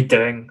a brand be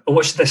doing? Or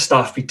what should their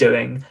staff be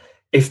doing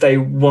if they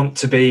want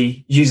to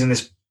be using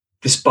this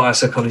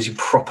biopsychology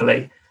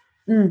properly?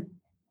 You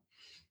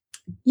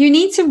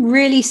need to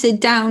really sit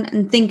down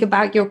and think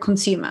about your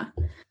consumer.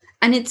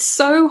 And it's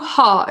so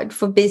hard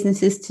for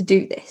businesses to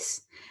do this.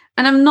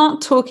 And I'm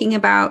not talking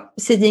about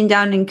sitting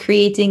down and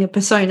creating a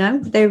persona.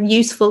 They're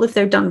useful if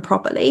they're done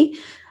properly.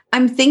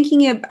 I'm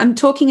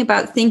talking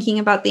about thinking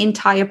about the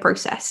entire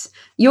process.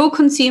 Your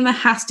consumer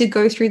has to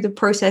go through the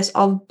process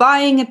of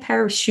buying a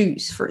pair of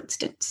shoes, for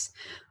instance.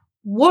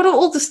 What are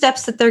all the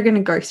steps that they're going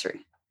to go through?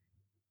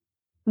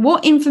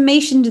 What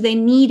information do they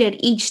need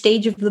at each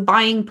stage of the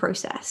buying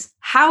process?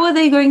 How are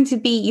they going to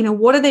be,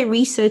 what are they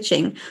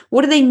researching?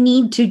 What do they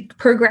need to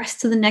progress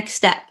to the next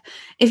step?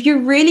 If you're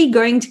really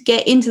going to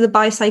get into the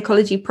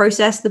biopsychology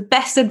process, the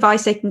best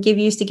advice I can give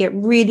you is to get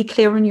really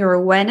clear on your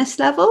awareness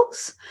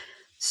levels.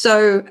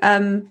 So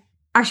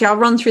actually, I'll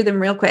run through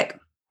them real quick.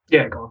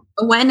 Yeah, go on.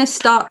 Awareness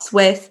starts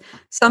with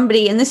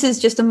somebody, and this is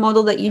just a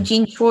model that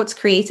Eugene Schwartz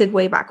created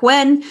way back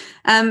when.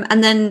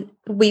 And then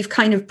we've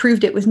kind of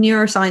proved it with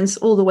neuroscience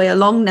all the way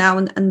along now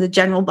and the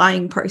general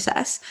buying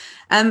process.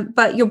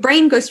 But your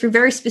brain goes through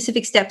very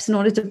specific steps in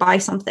order to buy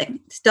something.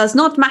 It does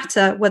not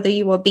matter whether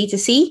you are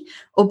B2C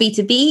or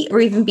B2B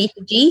or even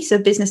B2G, so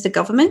business to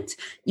government.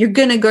 You're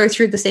going to go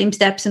through the same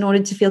steps in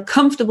order to feel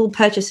comfortable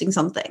purchasing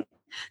something.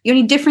 The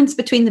only difference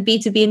between the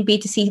B2B and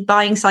B2C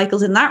buying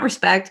cycles in that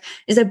respect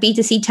is that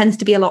B2C tends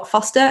to be a lot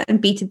faster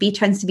and B2B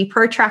tends to be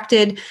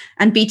protracted,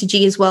 and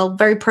B2G as well,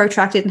 very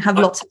protracted and have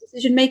lots of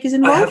decision makers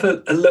involved. I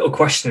have a little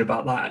question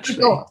about that actually.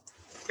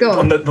 Go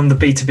on. On the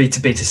B2B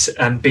to B2C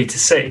and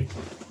B2C.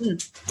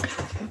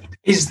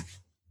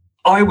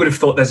 I would have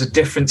thought there's a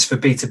difference for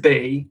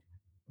B2B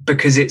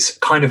because it's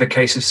kind of a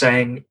case of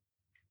saying,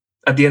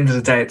 at the end of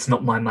the day, it's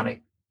not my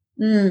money.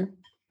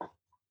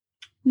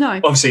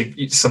 No.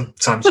 Obviously,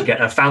 sometimes you get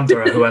a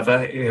founder or whoever,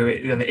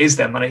 and it is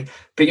their money.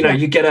 But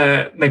you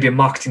get maybe a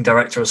marketing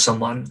director or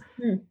someone,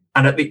 and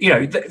at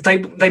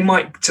the, they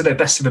might, to their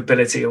best of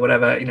ability or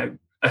whatever,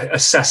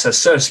 assess a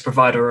service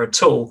provider or a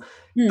tool.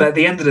 But at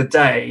the end of the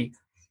day,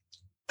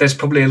 there's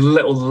probably a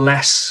little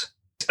less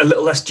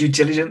due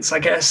diligence, I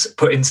guess,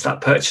 put into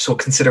that purchase or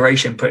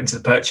consideration put into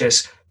the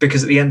purchase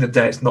because at the end of the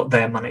day, it's not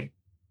their money.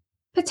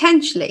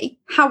 Potentially,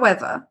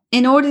 however,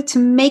 in order to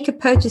make a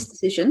purchase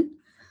decision.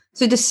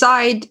 To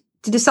decide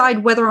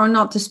whether or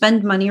not to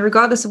spend money,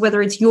 regardless of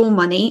whether it's your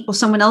money or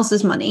someone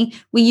else's money,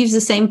 we use the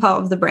same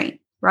part of the brain,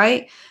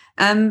 right?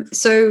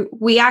 So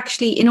we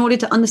actually, in order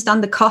to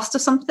understand the cost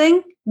of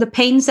something, the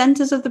pain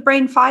centers of the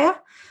brain fire.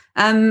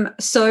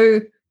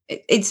 So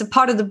it's a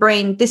part of the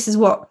brain. This is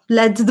what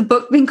led to the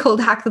book being called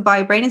Hack the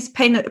Bio Brain. It's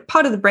a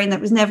part of the brain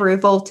that was never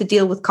evolved to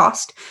deal with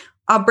cost.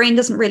 Our brain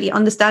doesn't really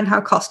understand how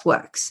cost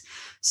works.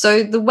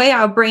 So the way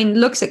our brain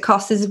looks at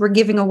cost is we're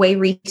giving away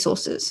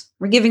resources.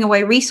 We're giving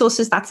away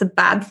resources. That's a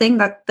bad thing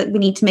that we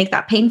need to make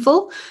that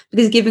painful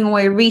because giving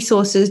away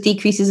resources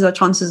decreases our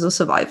chances of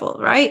survival,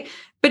 right?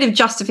 Bit of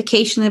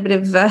justification, a bit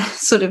of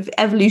sort of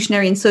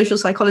evolutionary and social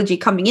psychology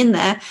coming in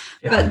there.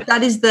 Yeah. But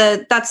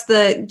that's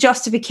the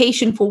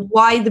justification for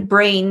why the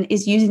brain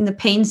is using the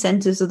pain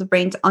centers of the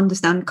brain to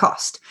understand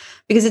cost,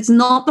 because it's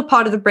not the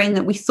part of the brain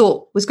that we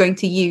thought was going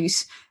to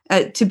use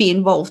to be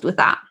involved with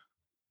that.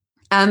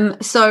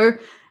 So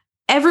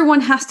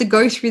everyone has to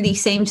go through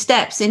these same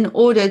steps in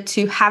order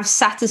to have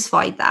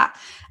satisfied that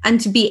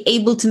and to be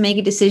able to make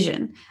a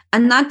decision.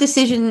 And that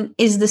decision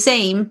is the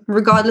same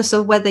regardless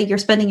of whether you're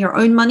spending your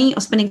own money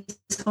or spending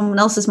someone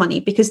else's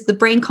money, because the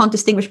brain can't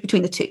distinguish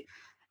between the two.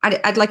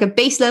 At like a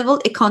base level,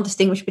 it can't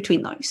distinguish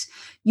between those.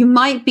 You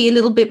might be a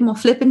little bit more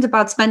flippant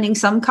about spending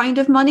some kind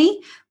of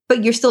money,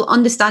 but you're still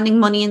understanding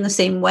money in the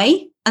same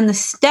way. and the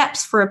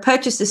steps for a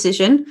purchase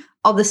decision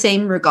are the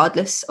same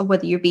regardless of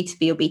whether you're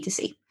B2B or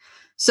B2C.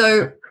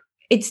 So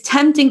it's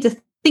tempting to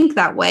think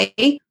that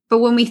way. But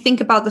when we think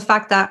about the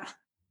fact that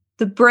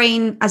the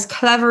brain, as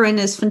clever and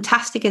as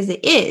fantastic as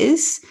it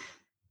is,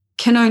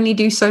 can only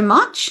do so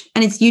much,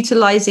 and it's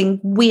utilizing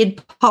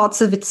weird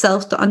parts of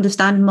itself to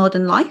understand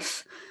modern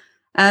life,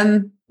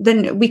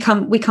 then we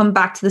come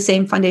back to the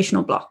same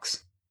foundational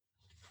blocks.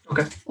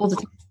 Okay. All the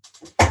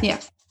time. Yeah.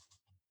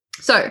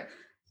 So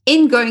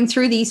in going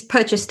through these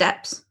purchase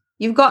steps,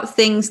 you've got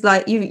things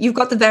like you've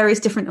got the various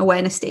different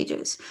awareness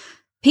stages.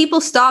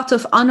 People start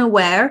off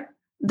unaware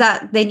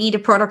that they need a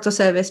product or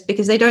service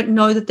because they don't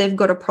know that they've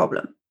got a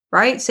problem,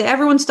 right? So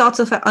everyone starts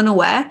off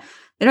unaware.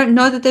 They don't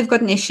know that they've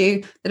got an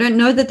issue. They don't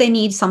know that they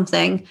need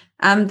something.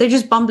 They're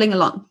just bumbling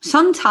along.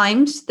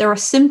 Sometimes there are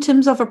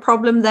symptoms of a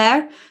problem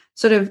there,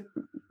 sort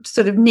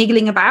of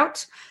niggling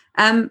about.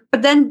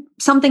 But then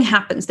something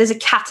happens. There's a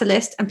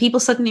catalyst, and people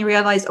suddenly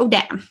realize, oh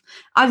damn,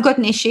 I've got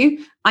an issue.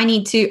 I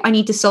need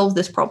to solve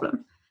this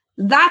problem.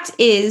 That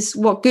is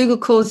what Google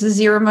calls the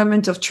zero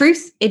moment of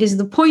truth. It is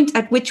the point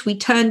at which we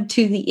turn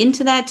to the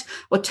internet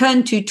or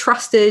turn to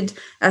trusted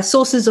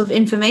sources of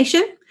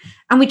information,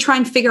 and we try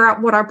and figure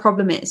out what our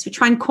problem is. We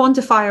try and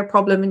quantify our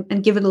problem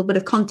and give it a little bit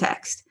of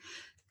context.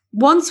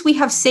 Once we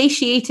have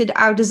satiated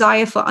our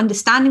desire for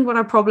understanding what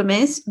our problem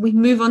is, we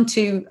move on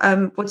to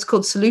what's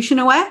called solution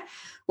aware,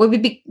 where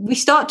we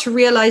start to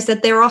realize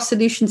that there are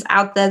solutions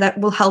out there that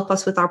will help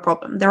us with our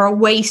problem. There are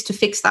ways to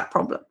fix that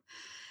problem.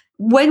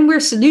 When we're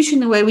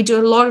solution aware, we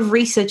do a lot of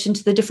research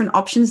into the different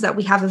options that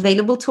we have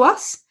available to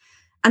us.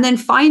 And then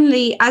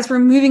finally, as we're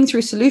moving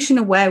through solution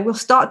aware, we'll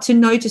start to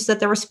notice that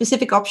there are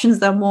specific options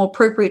that are more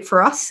appropriate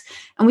for us.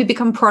 And we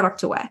become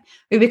product aware.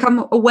 We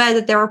become aware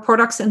that there are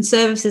products and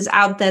services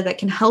out there that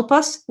can help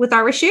us with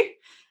our issue.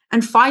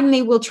 And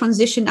finally, we'll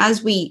transition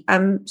as we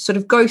sort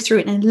of go through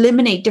it and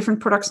eliminate different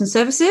products and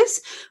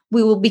services.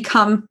 We will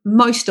become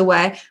most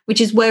aware,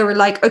 which is where we're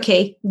like,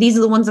 okay, these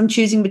are the ones I'm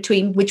choosing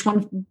between, which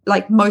one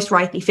like most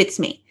rightly fits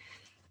me.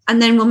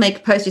 And then we'll make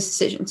a purchase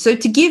decision. So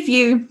to give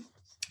you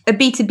a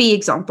B2B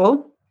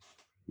example,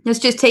 let's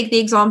just take the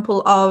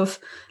example of,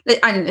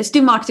 let's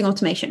do marketing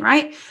automation,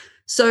 right?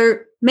 So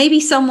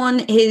maybe someone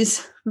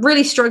is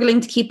really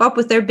struggling to keep up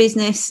with their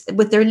business,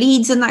 with their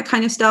leads and that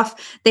kind of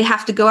stuff. They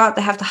have to go out,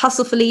 they have to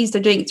hustle for leads.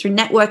 They're doing it through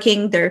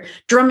networking. They're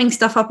drumming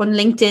stuff up on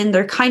LinkedIn.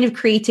 They're kind of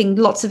creating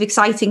lots of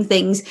exciting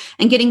things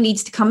and getting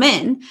leads to come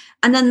in.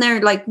 And then they're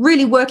like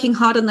really working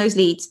hard on those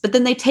leads. But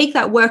then they take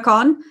that work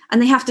on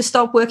and they have to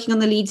stop working on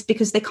the leads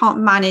because they can't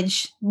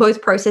manage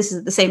both processes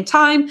at the same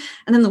time.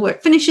 And then the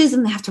work finishes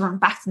and they have to run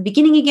back to the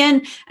beginning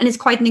again. And it's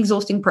quite an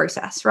exhausting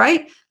process,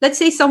 right? Let's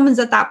say someone's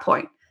at that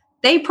point.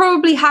 They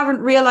probably haven't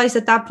realized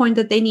at that point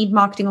that they need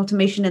marketing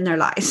automation in their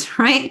lives,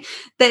 right?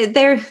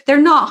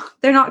 They're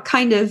not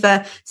kind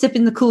of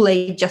sipping the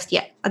Kool-Aid just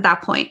yet at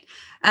that point.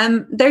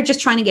 They're just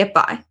trying to get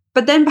by.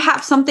 But then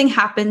perhaps something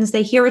happens.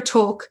 They hear a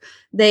talk,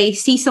 they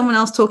see someone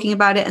else talking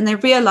about it, and they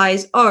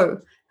realize, oh,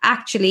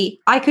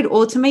 actually, I could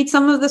automate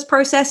some of this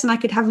process and I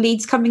could have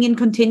leads coming in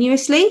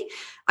continuously.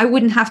 I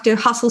wouldn't have to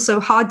hustle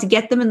so hard to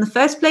get them in the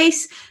first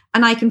place,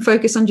 and I can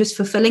focus on just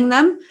fulfilling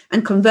them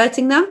and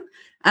converting them.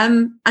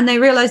 And they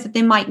realize that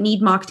they might need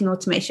marketing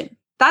automation.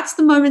 That's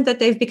the moment that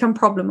they've become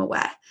problem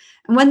aware.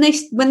 And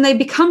when they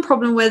become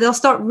problem aware, they'll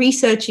start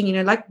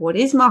researching, like what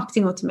is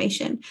marketing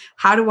automation?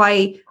 How do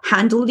I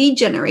handle lead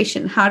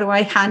generation? How do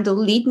I handle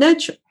lead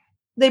nurture?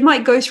 They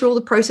might go through all the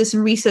process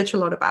and research a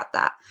lot about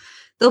that.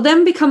 They'll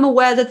then become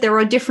aware that there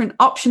are different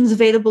options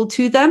available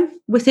to them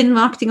within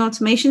marketing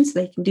automation. So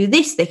they can do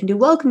this, they can do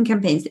welcome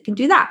campaigns, they can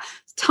do that.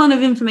 There's a ton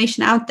of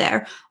information out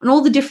there on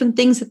all the different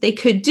things that they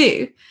could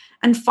do.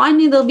 And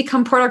finally, they'll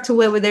become product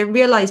aware where they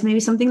realize maybe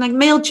something like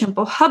MailChimp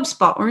or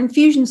HubSpot or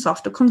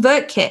Infusionsoft or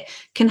ConvertKit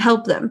can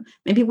help them.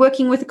 Maybe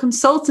working with a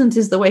consultant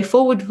is the way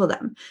forward for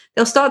them.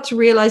 They'll start to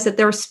realize that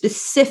there are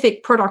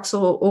specific products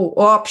or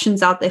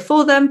options out there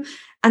for them.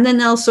 And then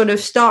they'll sort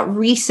of start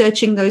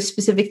researching those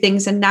specific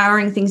things and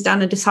narrowing things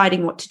down and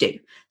deciding what to do.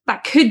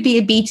 That could be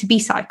a B2B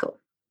cycle.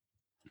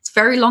 It's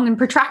very long and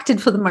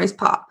protracted for the most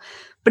part.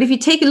 But if you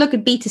take a look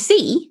at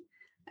B2C,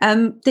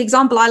 the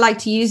example I like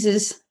to use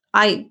is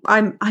I'm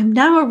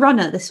now a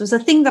runner. This was a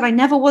thing that I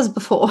never was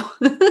before.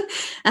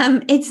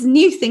 It's a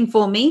new thing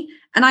for me,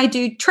 and I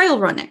do trail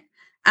running.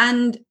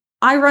 And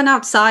I run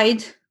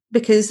outside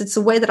because it's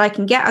a way that I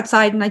can get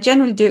outside, and I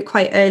generally do it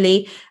quite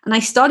early. And I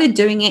started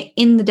doing it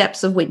in the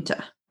depths of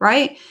winter,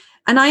 right?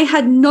 And I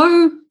had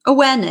no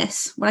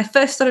awareness when I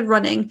first started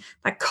running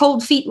that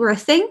cold feet were a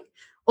thing,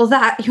 or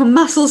that your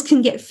muscles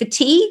can get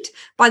fatigued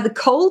by the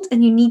cold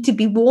and you need to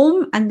be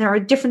warm. And there are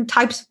different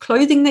types of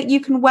clothing that you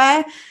can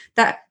wear,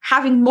 that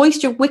having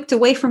moisture wicked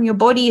away from your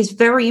body is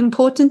very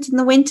important in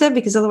the winter,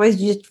 because otherwise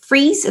you just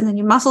freeze and then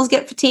your muscles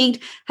get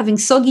fatigued. Having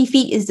soggy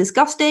feet is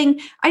disgusting.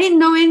 I didn't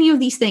know any of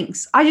these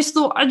things. I just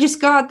thought I'd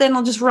just go out there and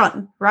I'll just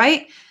run,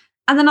 right?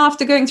 And then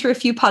after going through a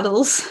few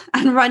puddles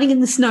and running in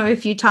the snow a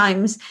few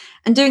times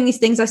and doing these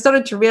things, I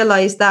started to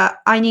realize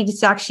that I needed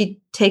to actually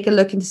take a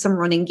look into some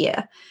running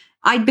gear.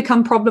 I'd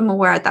become problem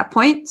aware at that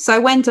point. So I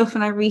went off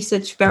and I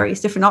researched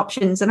various different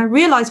options, and I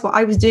realized what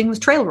I was doing was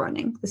trail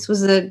running. This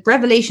was a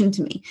revelation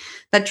to me,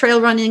 that trail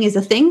running is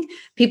a thing.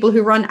 People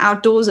who run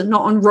outdoors and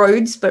not on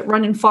roads, but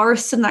run in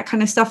forests and that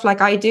kind of stuff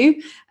like I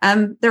do.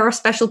 There are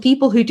special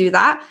people who do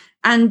that.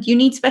 And you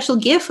need special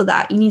gear for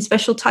that. You need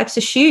special types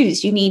of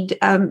shoes. You need,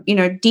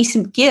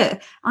 decent gear.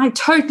 I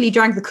totally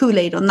drank the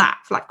Kool-Aid on that,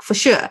 like for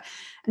sure.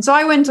 And so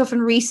I went off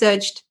and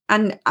researched,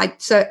 and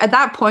so at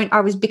that point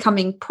I was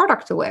becoming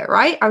product aware,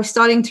 right? I was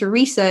starting to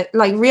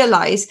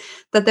realize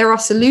that there are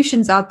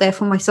solutions out there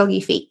for my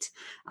soggy feet.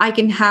 I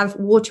can have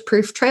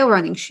waterproof trail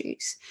running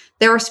shoes.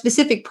 There are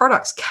specific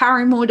products.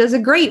 Carrymore does a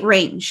great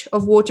range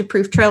of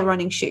waterproof trail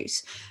running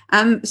shoes.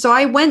 So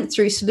I went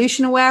through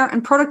solution aware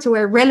and product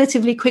aware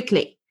relatively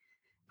quickly.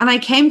 And I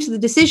came to the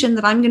decision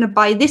that I'm going to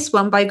buy this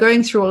one by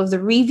going through all of the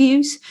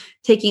reviews,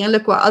 taking a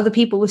look what other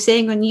people were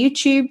saying on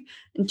YouTube,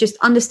 and just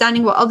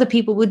understanding what other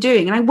people were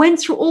doing. And I went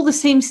through all the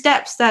same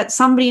steps that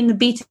somebody in the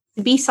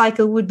B2B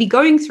cycle would be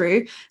going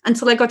through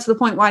until I got to the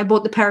point where I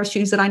bought the pair of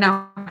shoes that I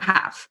now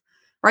have,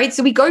 right?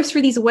 So we go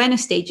through these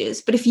awareness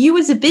stages. But if you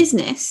as a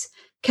business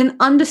can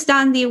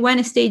understand the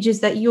awareness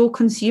stages that your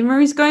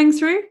consumer is going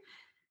through,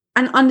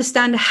 and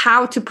understand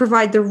how to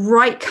provide the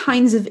right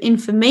kinds of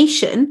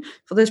information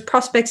for those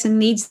prospects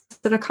and leads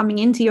that are coming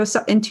into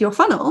your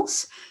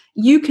funnels,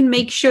 you can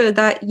make sure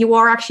that you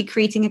are actually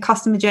creating a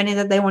customer journey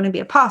that they want to be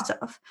a part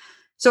of.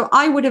 So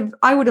I would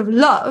have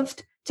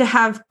loved to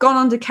have gone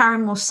onto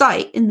Carrymore's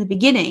site in the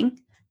beginning,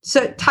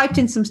 so typed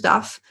in some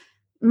stuff.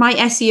 My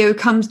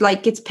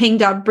SEO gets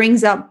pinged up,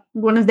 brings up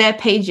one of their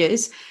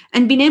pages,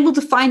 and being able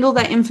to find all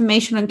that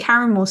information on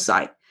Carrymore's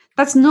site.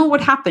 That's not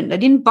what happened. I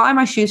didn't buy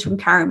my shoes from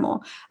Carrymore.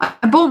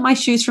 I bought my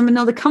shoes from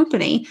another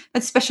company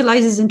that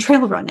specializes in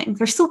trail running.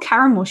 They're still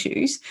Carrymore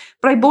shoes,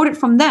 but I bought it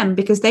from them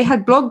because they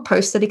had blog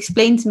posts that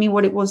explained to me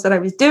what it was that I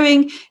was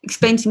doing,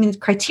 explained to me the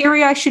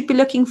criteria I should be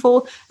looking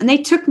for, and they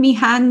took me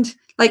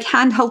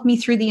handheld me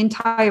through the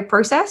entire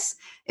process.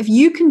 If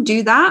you can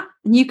do that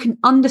and you can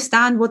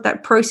understand what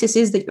that process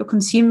is that your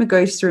consumer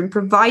goes through and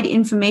provide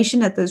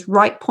information at those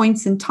right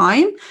points in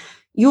time,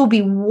 you'll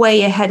be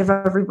way ahead of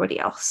everybody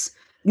else,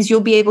 because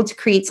you'll be able to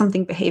create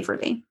something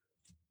behaviorally.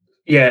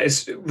 Yeah,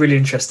 it's really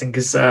interesting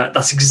because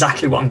that's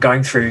exactly what I'm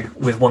going through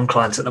with one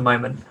client at the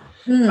moment.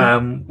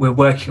 We're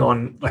working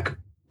on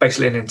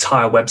basically an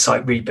entire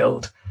website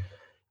rebuild.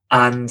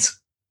 And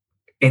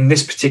in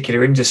this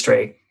particular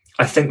industry,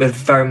 I think there's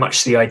very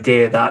much the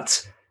idea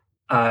that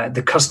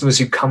the customers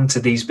who come to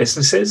these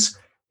businesses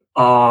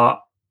are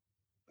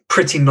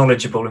pretty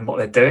knowledgeable in what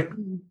they're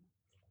doing.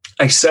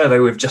 A survey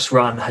we've just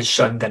run has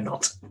shown they're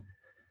not.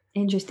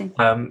 Interesting.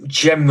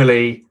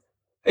 Generally,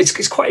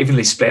 it's quite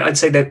evenly split. I'd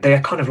say that they are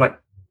kind of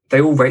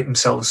they all rate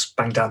themselves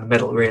bang down the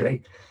middle,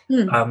 really.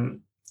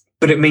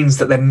 But it means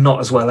that they're not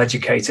as well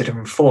educated and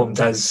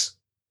informed as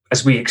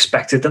we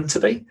expected them to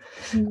be.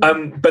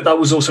 But that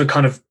was also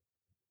kind of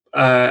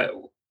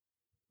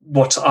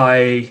what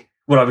I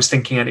was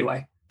thinking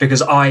anyway,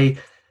 because I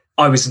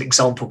was an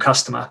example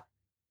customer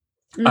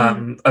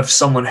of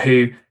someone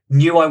who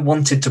knew I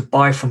wanted to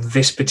buy from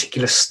this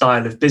particular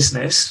style of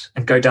business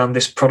and go down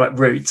this product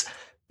route,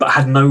 but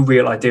had no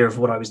real idea of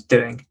what I was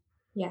doing.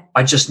 Yeah.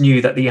 I just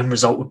knew that the end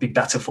result would be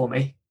better for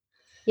me.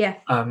 Yeah.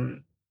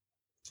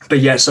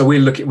 But yeah, so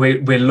we're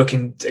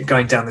looking at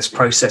going down this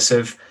process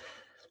of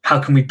how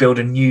can we build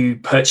a new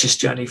purchase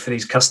journey for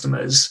these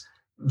customers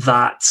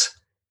that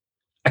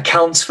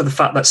accounts for the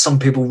fact that some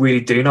people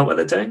really do know what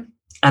they're doing.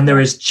 And there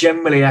is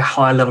generally a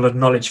high level of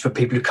knowledge for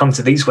people who come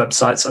to these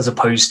websites as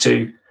opposed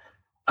to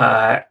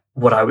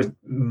what I would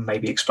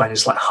maybe explain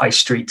as high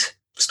street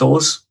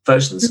stores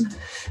versions.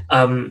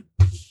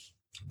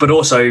 But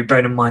also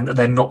bearing in mind that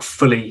they're not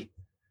fully,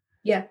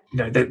 they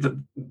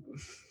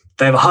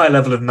have a high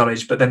level of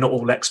knowledge, but they're not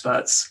all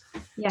experts.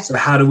 Yeah. So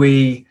how do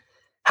we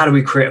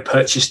create a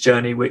purchase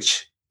journey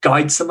which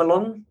guides them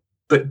along,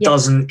 but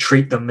doesn't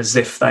treat them as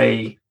if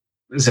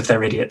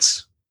they're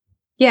idiots?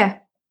 Yeah.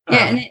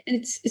 Yeah. And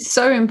it's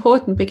so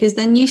important, because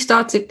then you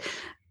start to,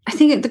 I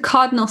think the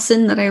cardinal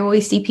sin that I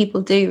always see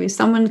people do is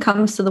someone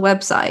comes to the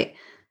website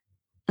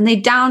and they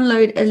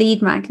download a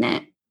lead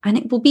magnet, and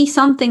it will be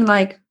something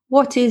like,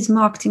 what is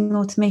marketing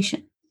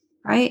automation,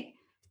 right?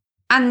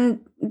 And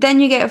then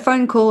you get a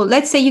phone call.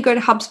 Let's say you go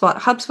to HubSpot.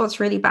 HubSpot's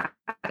really bad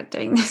at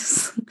doing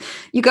this.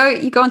 You go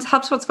onto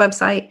HubSpot's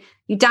website,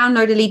 you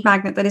download a lead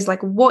magnet that is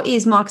like, what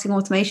is marketing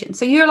automation?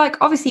 So you're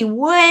obviously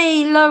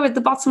way low at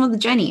the bottom of the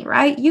journey,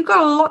 right? You've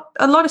got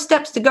a lot of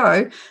steps to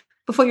go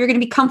before you're going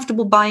to be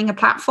comfortable buying a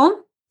platform.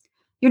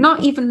 You're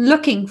not even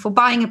looking for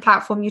buying a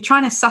platform. You're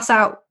trying to suss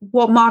out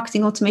what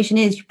marketing automation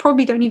is. You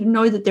probably don't even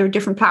know that there are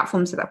different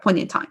platforms at that point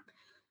in time.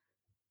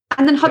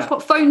 And then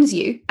HubSpot phones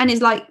you and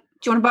is like,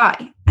 do you want to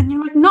buy? And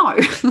you're like, no, I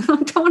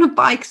don't want to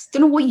buy because I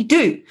don't know what you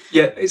do.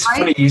 Yeah, it's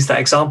funny you use that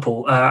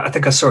example. I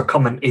think I saw a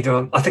comment either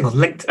on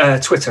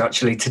Twitter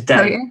actually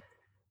today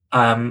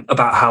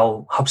about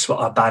how HubSpot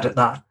are bad at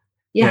that.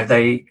 Yeah.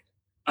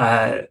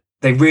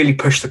 They really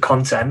push the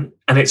content,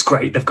 and it's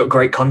great. They've got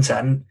great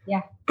content.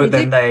 Yeah. But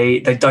then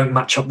they don't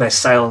match up their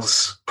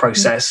sales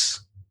process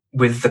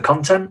with the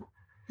content.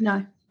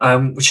 No.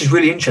 Which is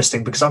really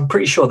interesting because I'm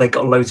pretty sure they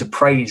got loads of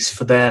praise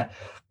for their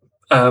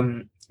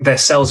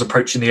sales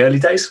approach in the early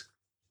days.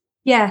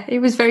 Yeah, it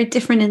was very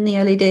different in the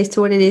early days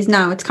to what it is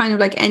now. It's kind of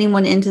like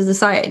anyone enters the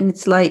site and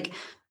it's like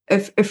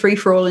a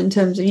free-for-all in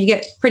terms of you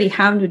get pretty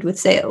hammered with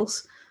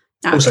sales.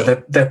 Nowadays.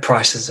 Also, their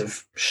prices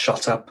have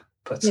shot up.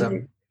 But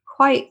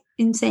quite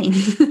insane.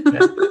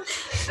 Yeah.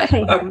 But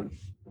hey,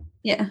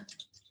 yeah.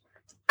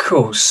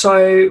 Cool.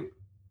 So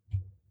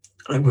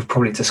I think we've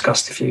probably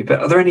discussed a few, but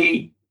are there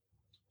any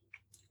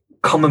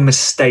common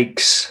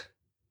mistakes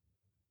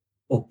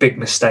or big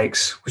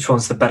mistakes? Which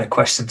one's the better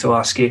question to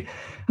ask you?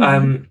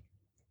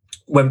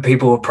 When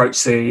people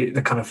approach the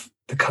kind of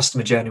the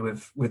customer journey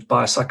with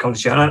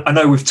biopsychology, and I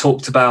know we've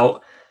talked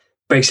about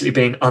basically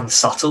being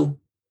unsubtle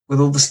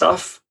with all the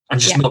stuff and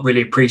just not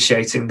really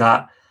appreciating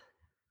that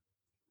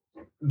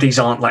these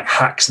aren't like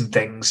hacks and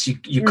things.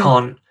 You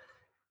can't,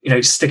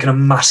 sticking a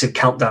massive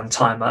countdown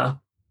timer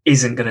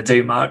isn't going to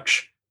do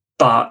much,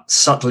 but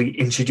subtly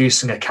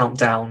introducing a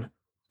countdown,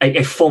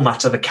 a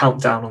format of a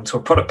countdown onto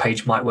a product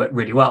page might work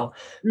really well.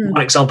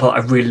 One example I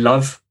really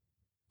love,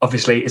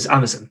 obviously, is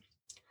Amazon.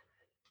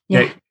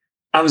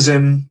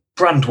 Amazon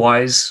brand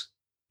wise,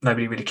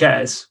 nobody really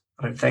cares,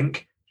 I don't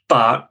think,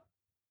 but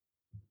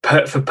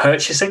for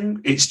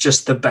purchasing, it's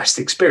just the best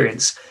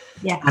experience.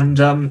 Yeah. And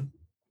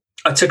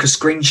I took a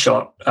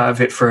screenshot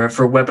of it for a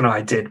webinar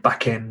I did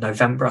back in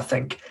November, I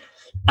think,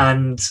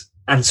 and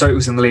so it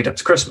was in the lead up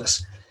to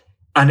Christmas,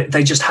 and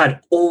they just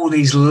had all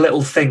these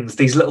little things,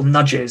 these little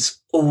nudges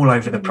all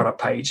over the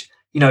product page.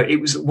 It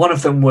was one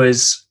of them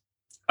was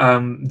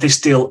this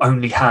deal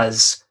only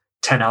has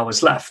 10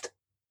 hours left.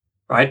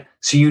 Right.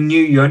 So you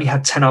knew you only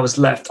had 10 hours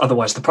left.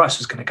 Otherwise, the price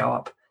was going to go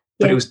up.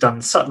 But it was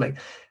done subtly.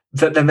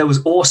 Then there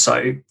was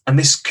also, and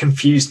this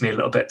confused me a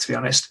little bit, to be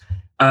honest.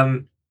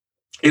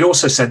 It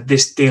also said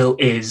this deal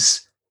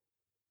is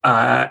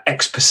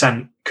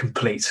X%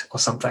 complete or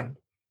something.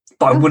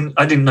 But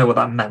I didn't know what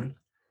that meant.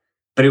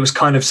 But it was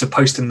kind of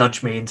supposed to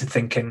nudge me into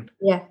thinking,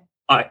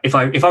 if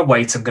I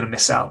wait, I'm going to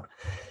miss out.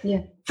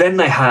 Yeah. Then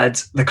they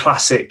had the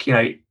classic,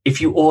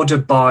 if you order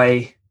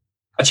by,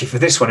 actually for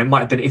this one, it might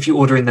have been if you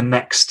order in the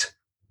next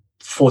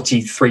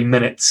 43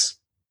 minutes,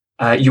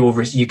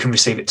 you can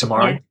receive it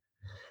tomorrow.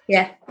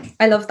 Yeah,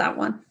 I love that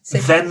one.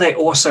 Then they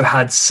also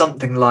had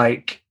something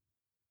like,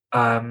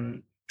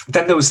 then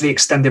there was the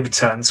extended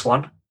returns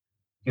one.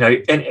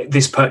 And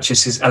this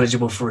purchase is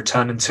eligible for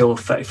return until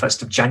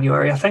 31st of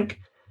January, I think.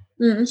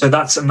 So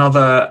that's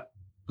another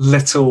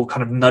little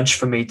kind of nudge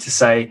for me to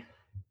say,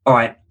 all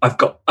right, I've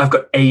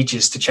got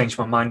ages to change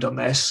my mind on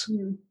this.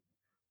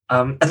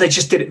 And they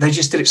just did it. They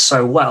just did it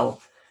so well.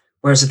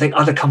 Whereas I think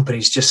other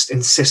companies just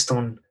insist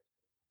on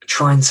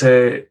trying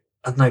to,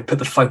 put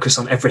the focus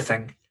on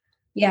everything.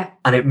 Yeah.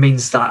 And it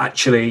means that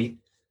actually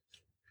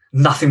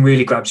nothing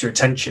really grabs your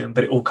attention,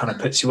 but it all kind of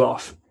puts you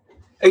off.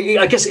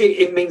 I guess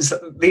it means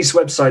that these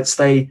websites,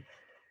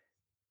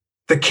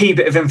 the key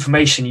bit of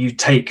information you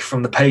take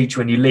from the page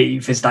when you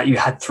leave is that you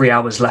had 3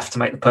 hours left to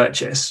make the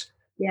purchase,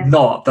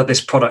 not that this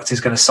product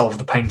is going to solve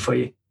the pain for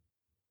you.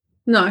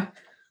 No.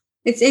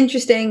 It's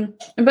interesting,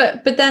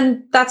 but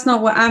then that's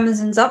not what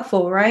Amazon's up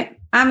for, right?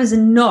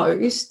 Amazon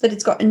knows that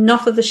it's got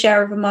enough of a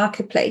share of a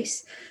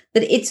marketplace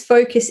that its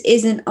focus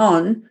isn't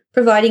on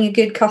providing a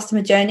good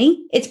customer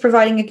journey. It's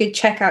providing a good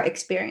checkout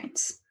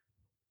experience.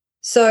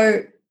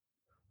 So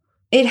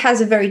it has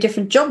a very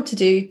different job to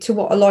do to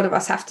what a lot of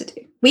us have to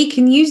do. We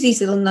can use these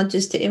little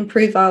nudges to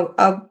improve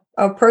our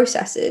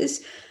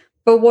processes,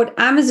 but what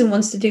Amazon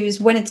wants to do is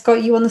when it's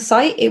got you on the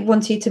site, it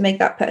wants you to make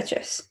that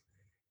purchase.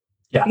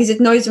 Yeah. Because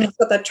it knows when it's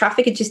got that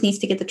traffic, it just needs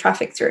to get the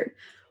traffic through.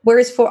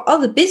 Whereas for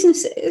other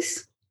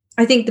businesses,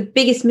 I think the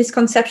biggest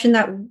misconception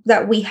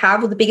that we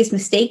have, or the biggest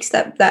mistakes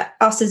that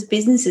us as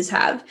businesses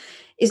have,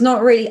 is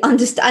not really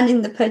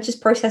understanding the purchase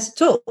process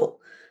at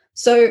all.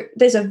 So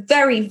there's a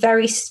very,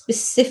 very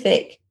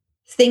specific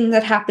thing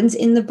that happens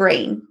in the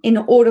brain in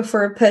order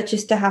for a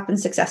purchase to happen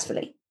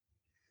successfully,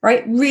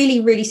 right? Really,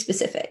 really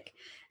specific.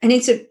 And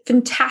it's a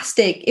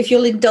fantastic, if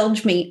you'll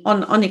indulge me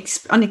on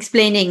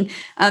explaining,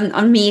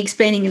 on me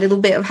explaining a little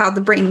bit of how the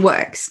brain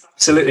works.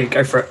 Absolutely,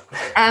 go for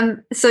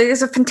it. So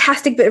there's a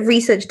fantastic bit of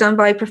research done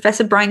by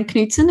Professor Brian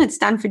Knudsen at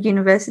Stanford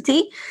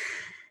University.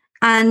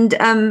 And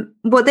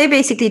what they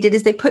basically did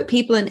is they put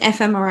people in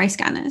fMRI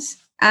scanners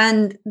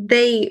and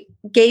they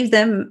gave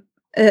them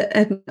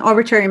an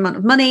arbitrary amount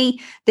of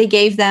money. They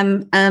gave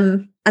them,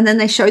 and then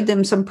they showed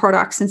them some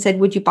products and said,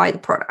 would you buy the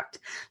product?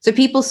 So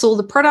people saw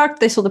the product,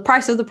 they saw the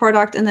price of the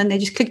product, and then they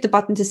just clicked the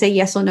button to say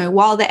yes or no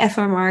while the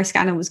fMRI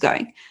scanner was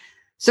going.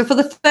 So for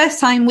the first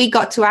time, we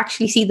got to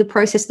actually see the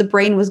process the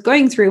brain was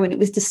going through when it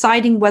was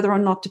deciding whether or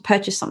not to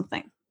purchase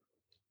something.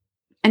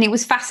 And it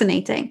was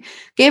fascinating.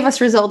 Gave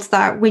us results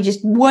that we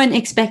just weren't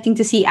expecting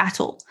to see at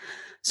all.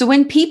 So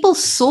when people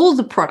saw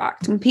the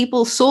product, when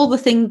people saw the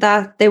thing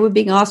that they were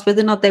being asked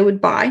whether or not they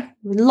would buy,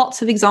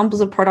 lots of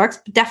examples of products,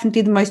 but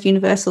definitely the most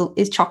universal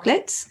is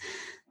chocolates.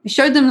 We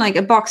showed them like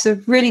a box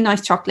of really nice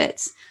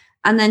chocolates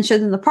and then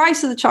showed them the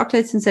price of the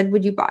chocolates and said,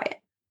 would you buy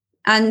it?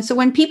 And so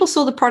when people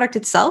saw the product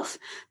itself,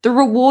 the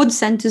reward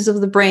centers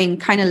of the brain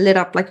kind of lit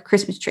up like a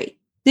Christmas tree.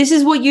 This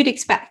is what you'd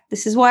expect.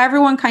 This is what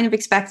everyone kind of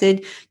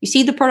expected. You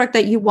see the product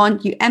that you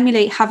want, you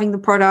emulate having the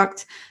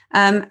product.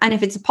 And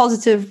if it's a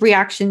positive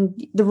reaction,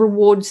 the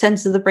reward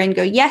centers of the brain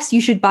go, yes,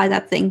 you should buy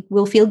that thing.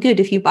 We'll feel good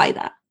if you buy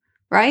that,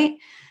 right?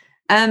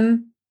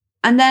 And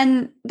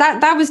then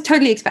that was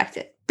totally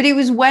expected. But it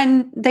was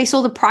when they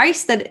saw the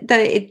price that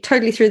it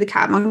totally threw the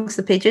cat amongst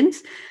the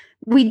pigeons.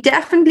 We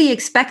definitely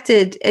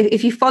expected,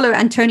 if you follow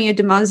Antonio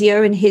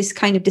Damasio and his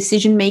kind of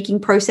decision-making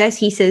process,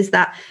 he says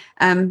that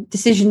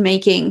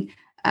decision-making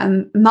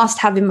must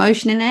have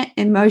emotion in it.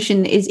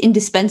 Emotion is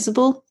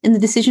indispensable in the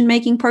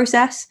decision-making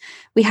process.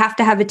 We have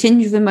to have a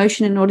tinge of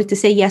emotion in order to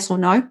say yes or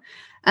no.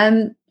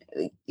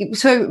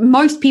 So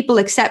most people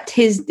accept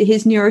his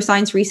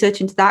neuroscience research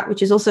into that,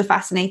 which is also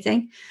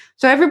fascinating.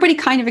 So everybody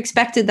kind of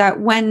expected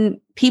that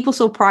when people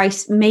saw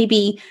price,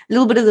 maybe a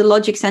little bit of the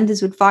logic centers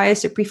would fire,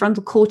 so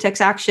prefrontal cortex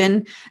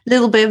action, a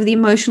little bit of the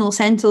emotional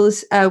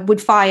centers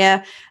would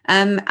fire,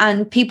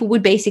 and people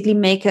would basically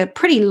make a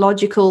pretty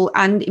logical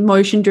and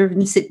emotion-driven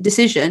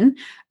decision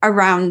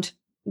around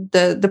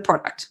the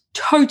product.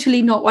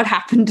 Totally not what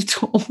happened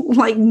at all.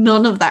 Like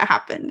none of that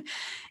happened.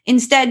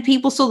 Instead,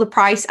 people saw the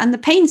price and the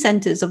pain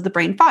centers of the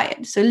brain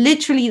fired. So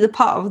literally the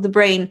part of the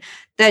brain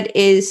that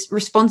is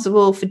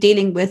responsible for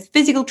dealing with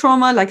physical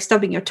trauma, like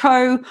stubbing your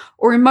toe,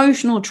 or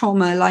emotional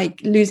trauma,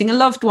 like losing a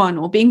loved one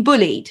or being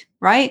bullied,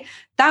 right?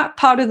 That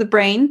part of the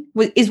brain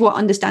is what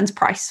understands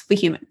price for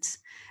humans.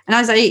 And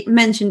as I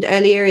mentioned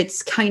earlier,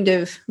 it's kind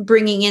of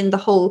bringing in the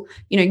whole,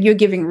 you're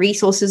giving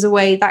resources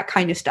away, that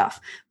kind of stuff.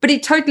 But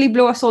it totally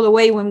blew us all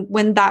away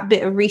when that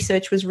bit of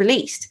research was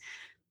released.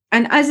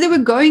 And as they were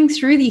going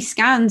through these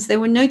scans, they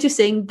were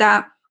noticing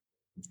that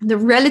the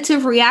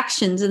relative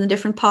reactions in the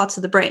different parts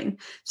of the brain,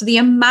 so the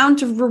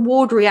amount of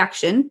reward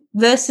reaction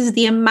versus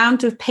the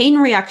amount of pain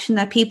reaction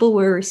that people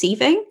were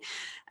receiving,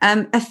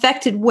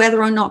 affected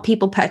whether or not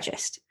people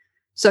purchased.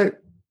 So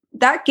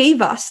that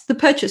gave us the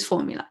purchase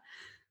formula.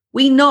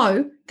 We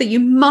know that you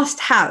must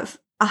have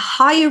a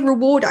higher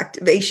reward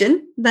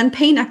activation than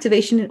pain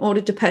activation in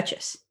order to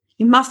purchase.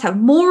 You must have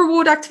more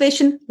reward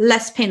activation,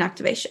 less pain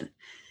activation.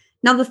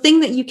 Now, the thing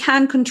that you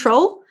can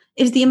control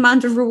is the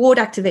amount of reward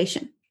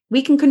activation.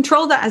 We can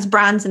control that as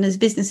brands and as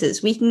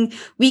businesses. We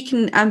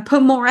can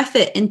put more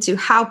effort into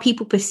how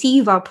people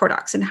perceive our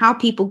products and how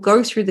people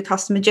go through the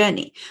customer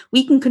journey.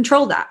 We can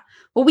control that.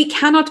 What we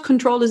cannot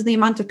control is the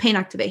amount of pain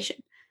activation.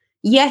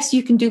 Yes,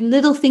 you can do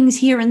little things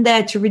here and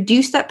there to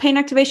reduce that pain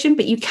activation,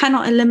 but you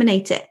cannot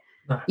eliminate it.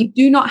 No. You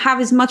do not have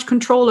as much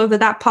control over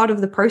that part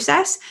of the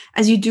process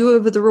as you do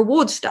over the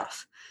reward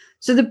stuff.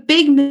 So the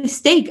big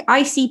mistake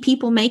I see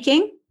people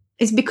making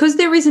is because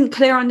there isn't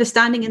clear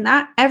understanding in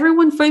that,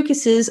 everyone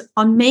focuses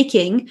on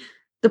making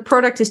the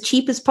product as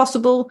cheap as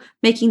possible,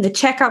 making the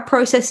checkout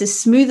process as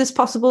smooth as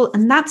possible.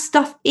 And that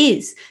stuff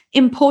is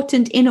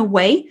important in a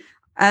way.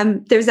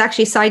 There's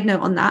actually a side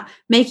note on that.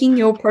 Making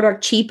your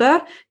product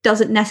cheaper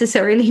doesn't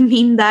necessarily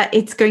mean that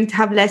it's going to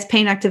have less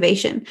pain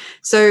activation.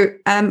 So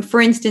for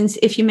instance,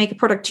 if you make a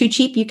product too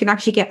cheap, you can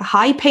actually get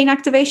high pain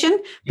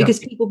activation because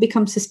people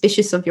become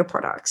suspicious of your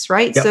products,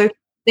 right? So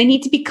they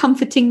need to be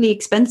comfortingly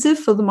expensive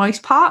for the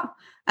most part.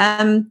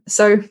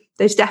 So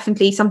there's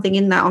definitely something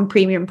in that on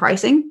premium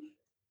pricing.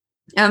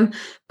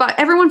 But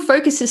everyone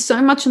focuses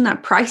so much on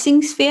that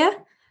pricing sphere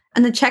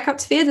and the checkout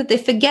sphere that they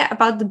forget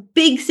about the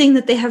big thing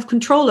that they have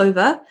control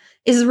over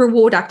is the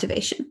reward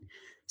activation.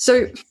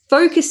 So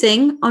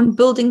focusing on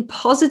building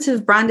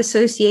positive brand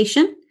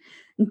association,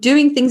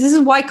 doing things. This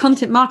is why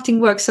content marketing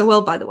works so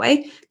well, by the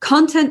way.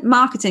 Content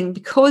marketing,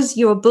 because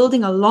you're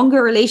building a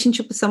longer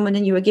relationship with someone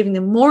and you are giving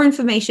them more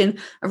information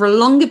over a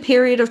longer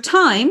period of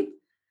time,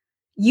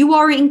 you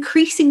are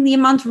increasing the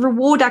amount of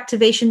reward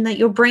activation that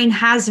your brain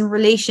has in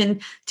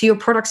relation to your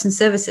products and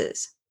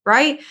services,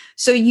 right?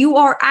 So you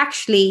are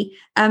actually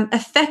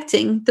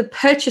affecting the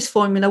purchase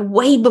formula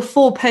way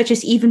before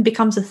purchase even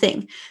becomes a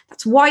thing.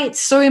 That's why it's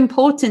so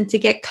important to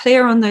get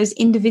clear on those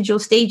individual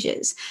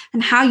stages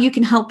and how you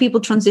can help people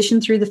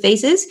transition through the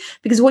phases.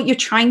 Because what you're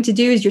trying to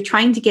do is you're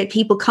trying to get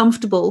people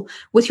comfortable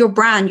with your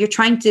brand. You're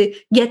trying to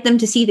get them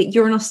to see that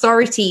you're an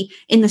authority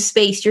in the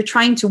space. You're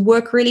trying to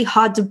work really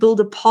hard to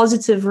build a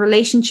positive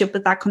relationship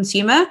with that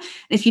consumer. And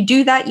if you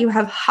do that, you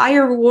have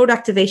higher reward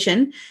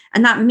activation.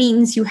 And that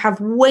means you have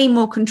way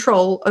more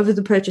control over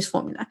the purchase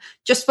formula.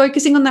 Just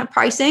focusing on that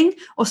pricing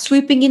or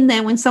swooping in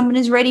there when someone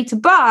is ready to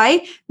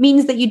buy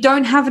means that you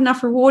don't have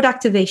enough reward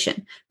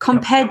activation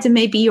compared to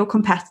maybe your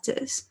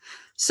competitors.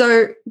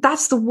 So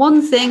that's the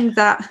one thing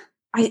that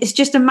it's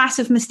just a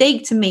massive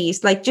mistake to me.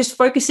 It's like just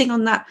focusing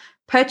on that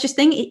purchase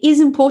thing. It is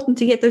important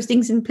to get those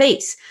things in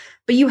place,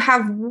 but you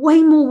have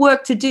way more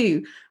work to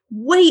do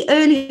way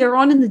earlier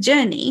on in the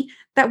journey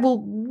that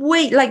will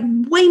way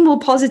more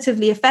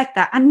positively affect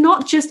that. And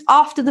not just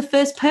after the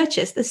first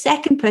purchase, the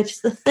second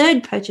purchase, the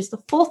third purchase,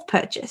 the fourth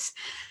purchase.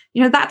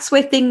 That's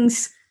where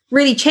things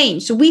really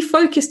change. So we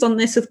focused on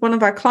this with one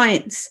of our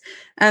clients,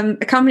 a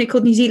company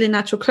called New Zealand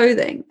Natural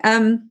Clothing.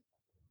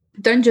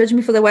 Don't judge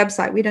me for their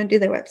website. We don't do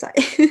their website,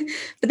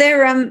 but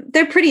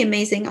they're pretty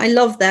amazing. I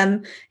love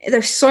them.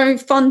 They're so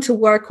fun to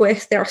work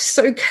with. They're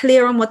so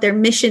clear on what their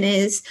mission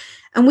is.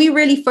 And we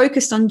really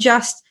focused on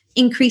just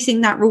increasing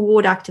that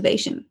reward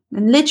activation.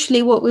 And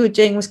literally what we were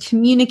doing was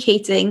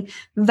communicating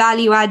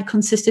value add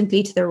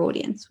consistently to their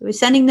audience. We were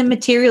sending them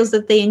materials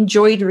that they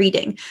enjoyed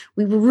reading.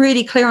 We were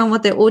really clear on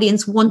what their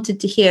audience wanted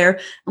to hear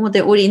and what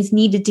their audience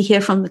needed to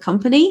hear from the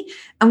company.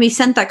 And we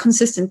sent that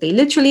consistently,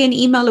 literally an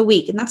email a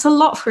week. And that's a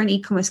lot for an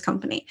e-commerce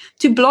company,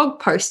 to blog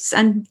posts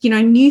and,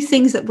 new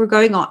things that were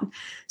going on.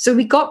 So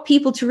we got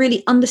people to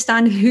really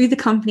understand who the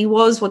company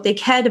was, what they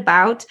cared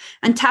about,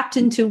 and tapped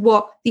into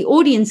what the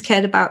audience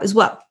cared about as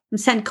well,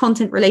 and sent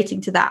content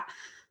relating to that.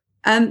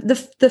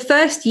 The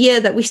first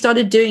year that we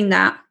started doing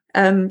that,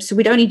 so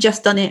we'd only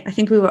just done it. I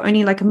think we were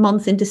only like a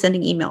month into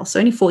sending emails. So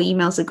only 4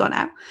 emails had gone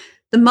out.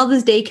 The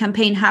Mother's Day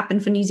campaign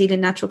happened for New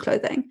Zealand Natural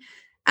Clothing.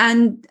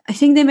 And I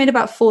think they made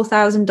about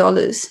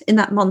 $4,000 in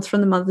that month from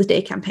the Mother's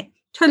Day campaign.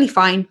 Totally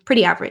fine,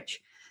 pretty average.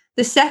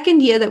 The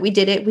second year that we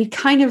did it, we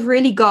kind of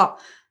really got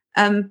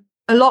a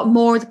lot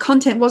more. The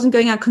content wasn't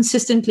going out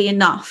consistently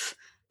enough.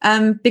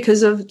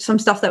 Because of some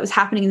stuff that was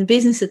happening in the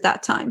business at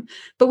that time.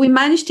 But we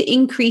managed to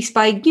increase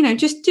by,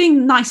 just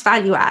doing nice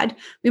value add.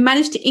 We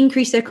managed to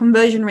increase their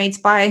conversion rates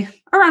by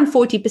around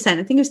 40%.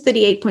 I think it was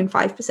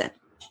 38.5%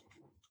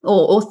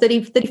 or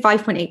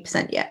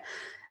 35.8%. Yeah.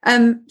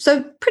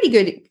 So pretty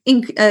good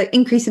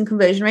increase in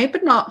conversion rate,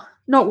 but not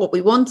what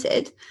we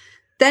wanted.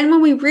 Then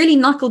when we really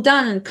knuckled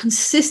down and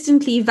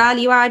consistently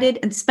value added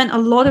and spent a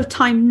lot of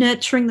time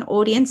nurturing the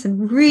audience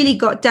and really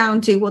got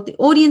down to what the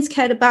audience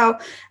cared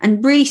about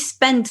and really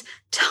spent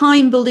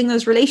time building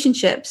those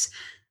relationships,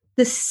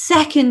 the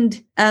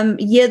second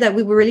year that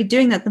we were really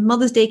doing that, the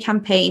Mother's Day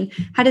campaign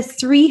had a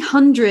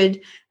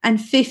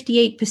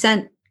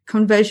 358%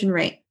 conversion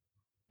rate,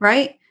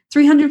 right?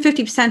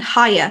 350%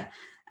 higher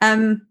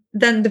than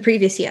the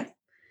previous year.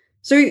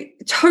 So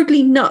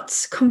totally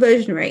nuts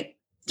conversion rate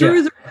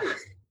through the roof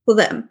for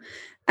them.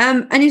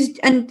 And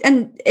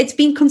it's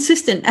been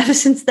consistent ever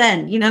since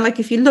then. Like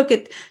if you look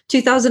at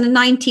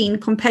 2019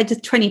 compared to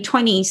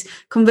 2020's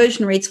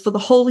conversion rates for the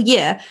whole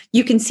year,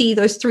 you can see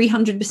those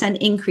 300%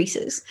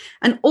 increases.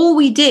 And all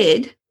we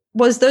did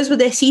was those were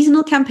their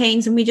seasonal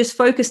campaigns, and we just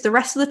focused the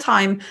rest of the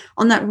time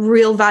on that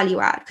real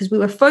value add, because we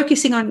were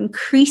focusing on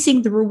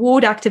increasing the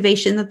reward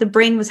activation that the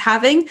brain was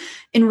having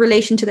in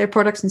relation to their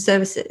products and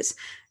services.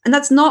 And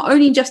that's not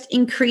only just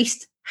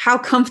increased how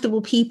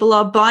comfortable people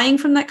are buying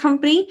from that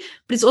company,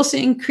 but it's also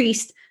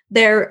increased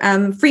their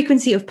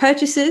frequency of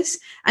purchases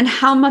and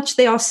how much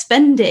they are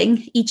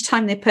spending each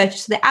time they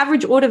purchase. So the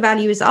average order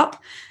value is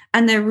up,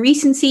 and their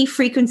recency,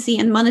 frequency,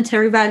 and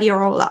monetary value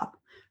are all up,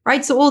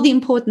 right? So all the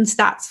important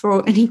stats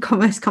for an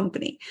e-commerce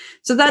company.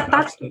 So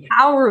that's the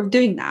power of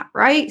doing that,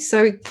 right?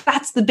 So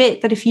that's the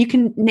bit that if you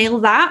can nail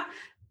that,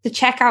 the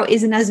checkout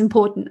isn't as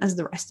important as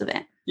the rest of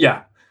it.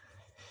 Yeah.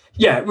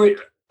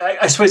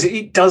 I suppose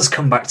it does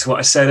come back to what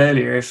I said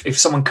earlier. If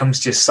someone comes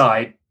to your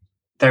site,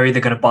 they're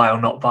either going to buy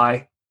or not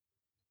buy.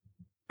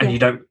 And you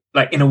don't,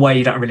 in a way,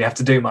 you don't really have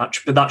to do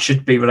much, but that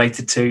should be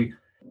related to,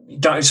 you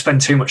don't spend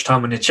too much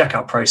time on your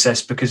checkout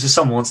process, because if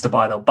someone wants to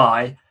buy, they'll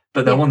buy,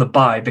 but they'll want to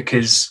buy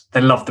because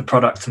they love the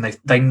product and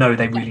they know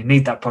they really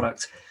need that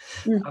product.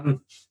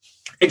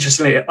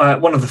 Interestingly,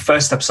 one of the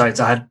first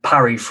episodes I had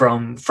Parry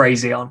from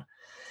Phrasey on,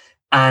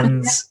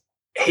 and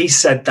he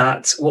said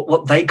that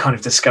what they kind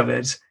of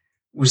discovered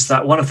was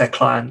that one of their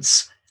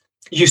clients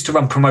used to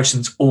run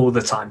promotions all the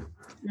time.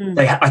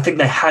 I think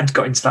they had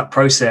got into that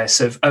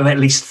process of at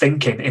least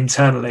thinking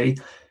internally,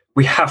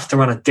 we have to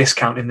run a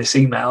discount in this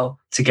email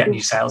to get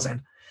new sales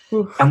in.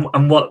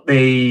 And what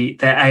their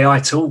AI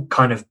tool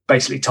kind of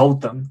basically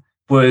told them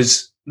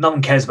was, no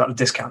one cares about the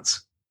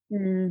discounts.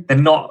 They're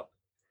not,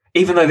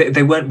 even though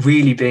they weren't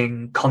really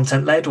being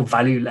content-led or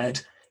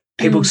value-led,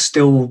 people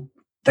still,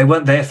 they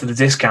weren't there for the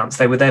discounts.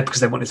 They were there because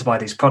they wanted to buy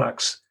these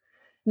products.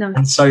 No.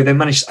 And so they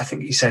managed, I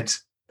think he said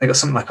they got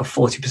something like a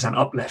 40%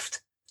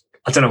 uplift.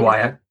 I don't know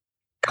why I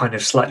kind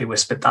of slightly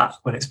whispered that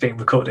when it's being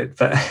recorded,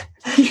 but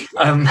they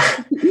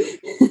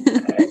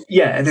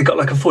got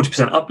like a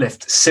 40%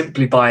 uplift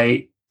simply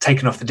by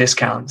taking off the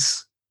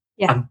discounts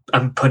and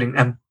putting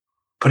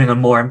on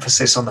more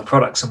emphasis on the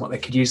products and what they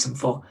could use them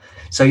for.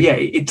 So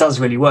it does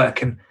really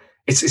work. And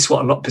it's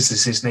what a lot of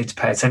businesses need to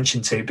pay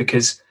attention to,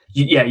 because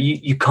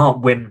you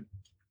can't win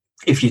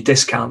if you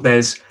discount.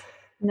 There's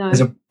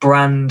a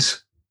brand,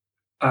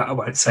 I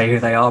won't say who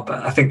they are,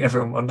 but I think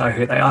everyone will know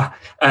who they are.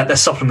 They're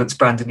supplements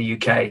brand in the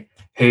UK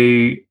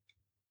who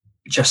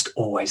just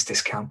always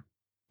discount.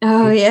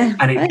 Oh yeah,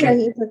 and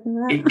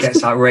it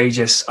gets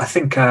outrageous. I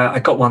think I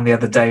got one the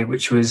other day,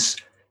 which was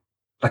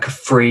like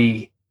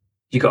you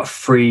got a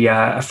free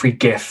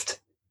gift,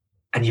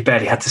 and you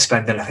barely had to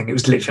spend anything. It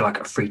was literally like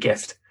a free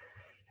gift,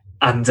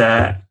 and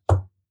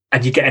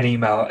you get an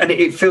email, and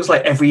it feels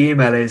like every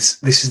email is,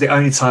 this is the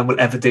only time we'll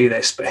ever do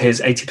this, but here's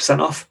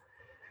 80% off.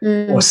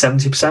 Or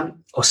 70%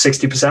 or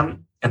 60%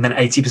 and then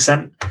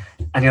 80%.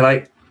 And you're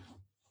like,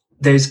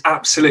 there's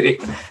absolutely,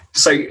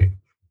 so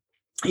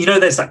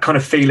there's that kind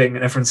of feeling,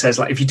 and everyone says,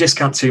 like, if you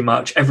discount too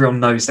much, everyone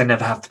knows they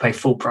never have to pay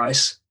full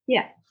price.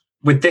 Yeah.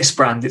 With this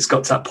brand, it's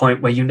got to that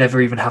point where you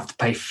never even have to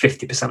pay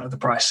 50% of the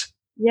price.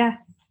 Yeah.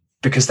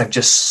 Because they've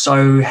just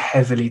so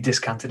heavily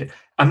discounted it.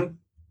 And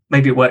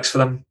maybe it works for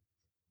them.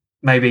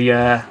 Maybe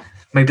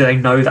they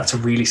know that's a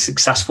really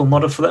successful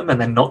model for them, and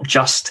they're not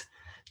just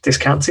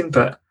discounting,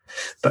 but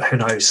who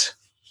knows?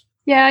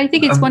 Yeah, I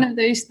think it's one of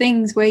those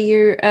things where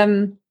you're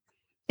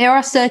there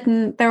are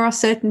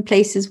certain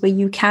places where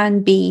you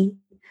can be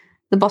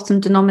the bottom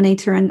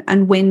denominator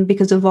and win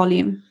because of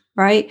volume,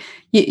 right?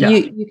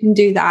 You can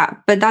do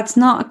that, but that's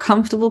not a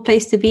comfortable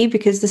place to be,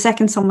 because the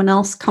second someone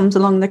else comes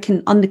along that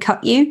can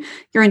undercut you,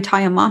 your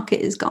entire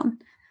market is gone.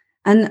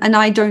 And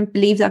I don't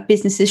believe that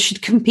businesses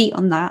should compete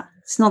on that.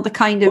 It's not the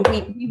kind of,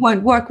 we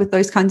won't work with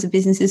those kinds of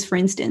businesses, for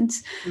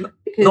instance.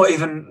 Because, not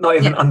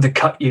even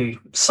undercut you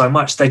so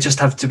much. They just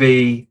have to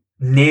be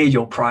near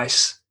your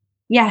price.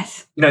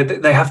 Yes.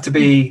 They have to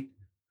be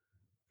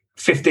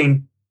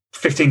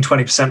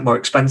 15-20% more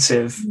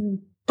expensive,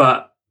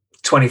 but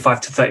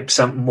 25 to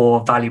 30%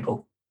 more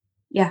valuable.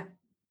 Yeah.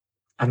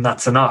 And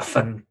that's enough.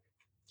 And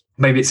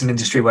maybe it's an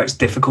industry where it's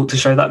difficult to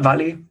show that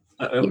value,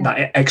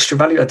 that extra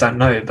value. I don't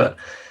know, but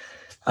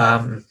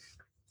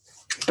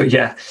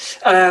yeah.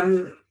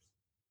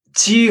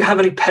 Do you have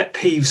any pet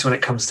peeves when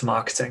it comes to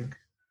marketing?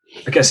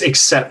 I guess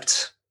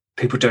except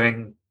people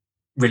doing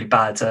really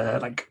bad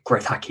like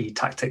growth hacky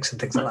tactics and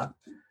things like that.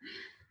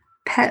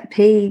 Pet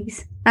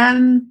peeves.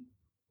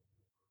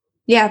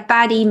 Yeah,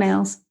 bad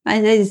emails.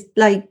 It is,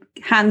 like,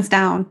 hands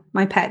down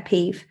my pet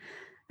peeve.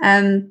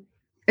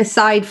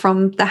 Aside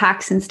from the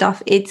hacks and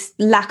stuff, it's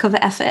lack of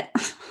effort.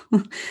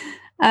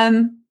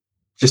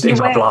 Just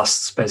email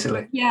blasts,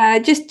 basically. Yeah,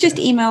 just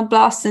email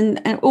blasts,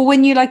 and or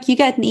when you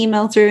get an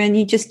email through and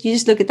you just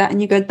look at that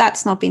and you go,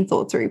 that's not been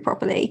thought through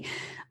properly.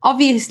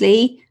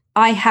 Obviously,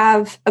 I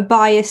have a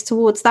bias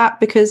towards that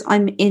because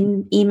I'm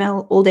in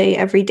email all day,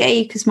 every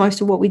day, because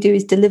most of what we do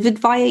is delivered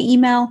via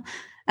email.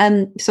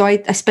 So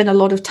I spend a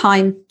lot of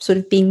time sort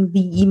of being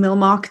the email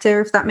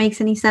marketer, if that makes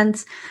any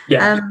sense.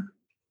 Yeah.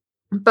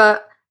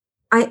 But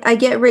I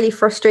get really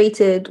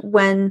frustrated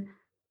when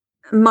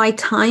my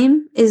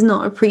time is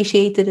not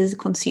appreciated as a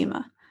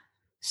consumer.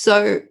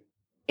 So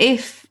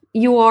if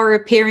you are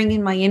appearing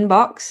in my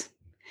inbox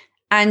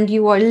and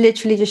you are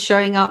literally just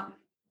showing up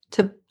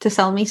to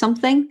sell me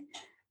something,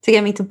 to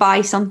get me to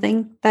buy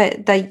something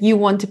that you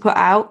want to put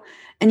out,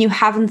 and you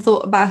haven't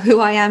thought about who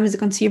I am as a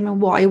consumer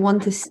and what I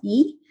want to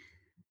see,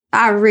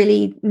 that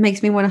really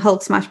makes me want to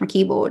Hulk smash my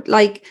keyboard.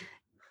 Like,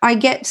 I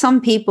get some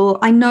people,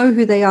 I know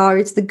who they are.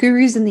 It's the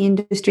gurus in the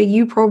industry.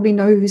 You probably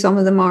know who some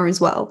of them are as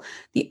well.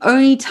 The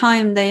only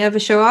time they ever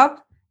show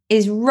up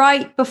is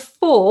right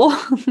before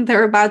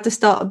they're about to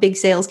start a big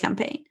sales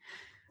campaign,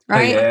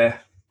 right? Oh, yeah.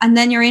 And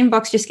then your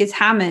inbox just gets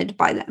hammered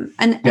by them.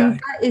 And that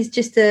is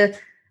just a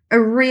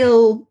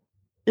real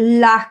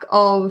lack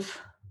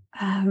of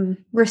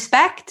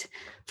respect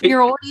for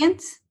your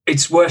audience.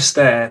 It's worse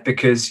there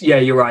because,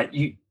 you're right.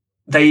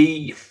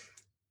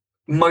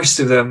 Most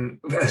of them,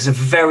 there's a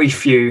very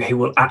few who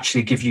will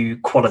actually give you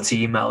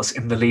quality emails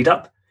in the lead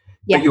up.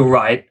 Yeah. But you're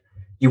right.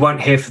 You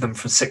won't hear from them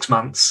for 6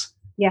 months.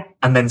 Yeah.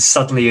 And then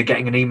suddenly you're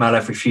getting an email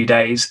every few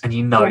days and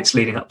it's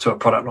leading up to a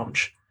product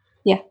launch.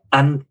 Yeah.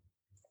 And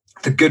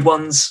the good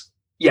ones,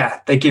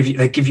 they give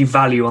you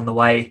value on the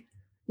way.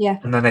 Yeah.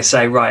 And then they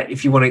say, right,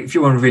 if you want to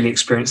really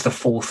experience the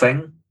full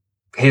thing,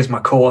 here's my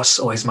course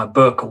or here's my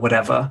book or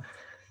whatever.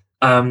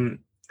 But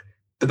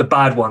the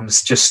bad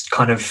ones just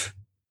kind of,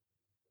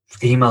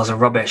 the emails are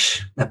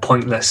rubbish. They're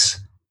pointless.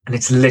 And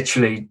it's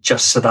literally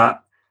just so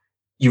that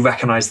you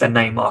recognize their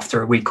name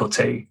after a week or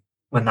two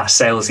when that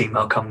sales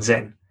email comes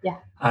in. Yeah.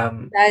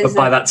 But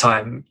by that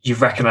time,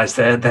 you've recognized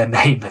their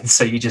name. And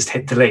so you just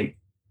hit delete.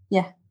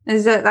 Yeah.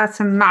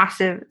 That's a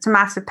massive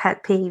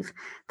pet peeve.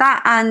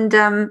 That and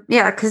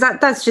because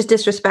that's just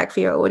disrespect for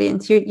your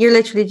audience. You're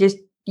literally just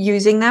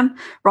using them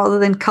rather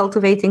than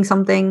cultivating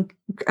something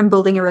and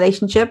building a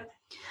relationship.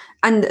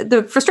 And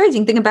the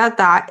frustrating thing about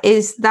that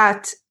is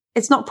that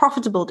it's not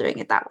profitable doing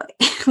it that way.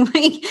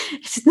 Like,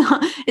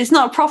 it's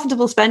not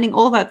profitable spending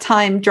all that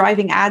time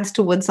driving ads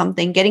towards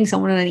something, getting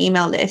someone on an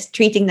email list,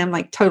 treating them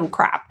like total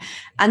crap,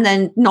 and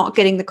then not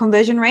getting the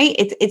conversion rate.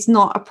 It's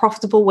not a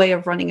profitable way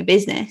of running a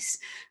business.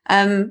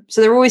 So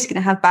they're always going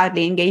to have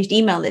badly engaged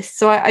email lists.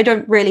 So I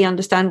don't really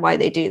understand why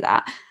they do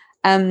that.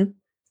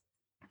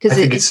 Because I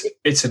think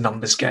it's a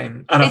numbers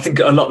game, and I think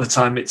a lot of the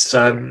time it's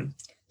to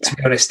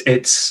be honest,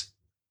 it's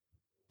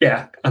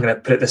I'm going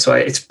to put it this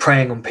way: it's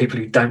preying on people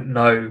who don't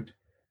know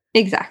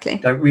exactly,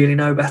 don't really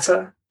know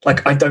better.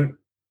 Like I'm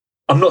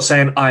not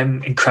saying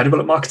I'm incredible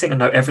at marketing and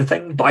know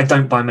everything, but I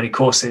don't buy many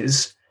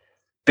courses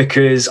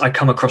because I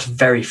come across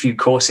very few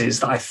courses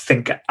that I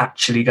think are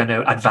actually going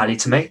to add value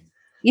to me.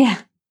 Yeah.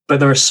 But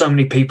there are so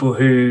many people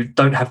who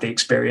don't have the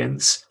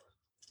experience,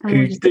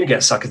 who do get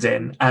suckered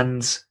in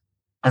and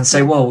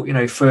say, well,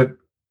 for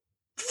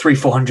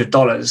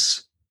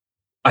 $300-400,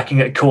 I can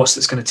get a course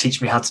that's going to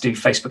teach me how to do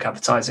Facebook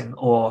advertising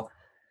or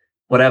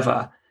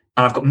whatever.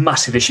 And I've got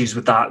massive issues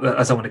with that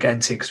I don't want to get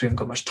into because we haven't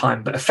got much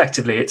time. But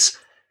effectively, it's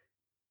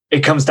it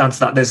comes down to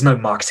that. There's no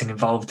marketing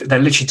involved. They're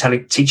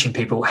literally teaching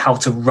people how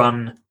to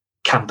run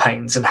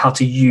campaigns and how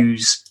to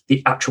use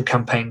the actual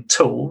campaign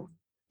tool.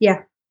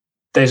 Yeah.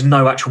 There's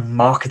no actual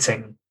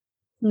marketing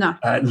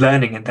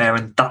learning in there,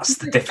 and that's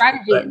the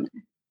difference.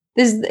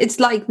 It's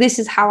like, this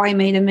is how I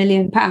made £1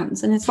 million,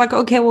 and it's like,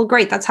 okay, well,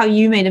 great, that's how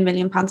you made £1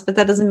 million, but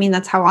that doesn't mean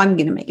that's how I'm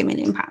going to make £1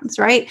 million,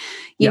 right?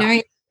 You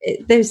know,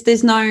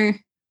 there's no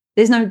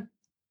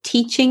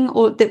teaching,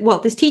 or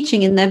there's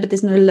teaching in there, but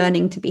there's no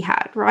learning to be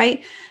had,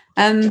 right?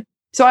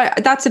 So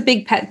that's a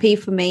big pet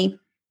peeve for me.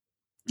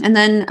 And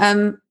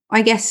then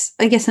I guess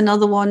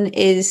another one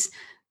is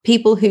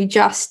people who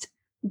just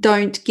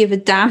don't give a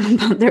damn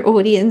about their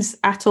audience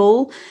at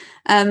all.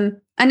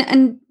 And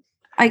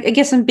I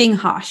guess I'm being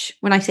harsh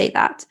when I say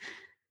that.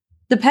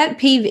 The pet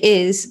peeve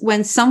is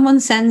when someone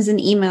sends an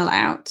email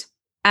out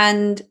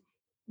and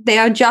they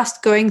are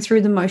just going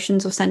through the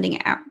motions of sending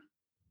it out,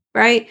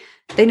 right?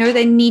 They know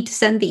they need to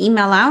send the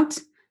email out,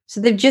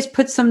 so they've just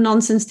put some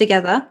nonsense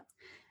together.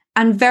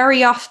 And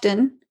very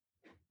often,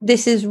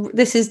 this is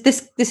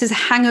a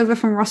hangover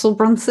from Russell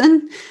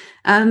Brunson,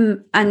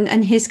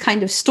 and his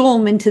kind of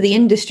storm into the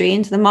industry,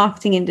 into the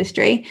marketing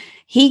industry.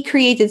 He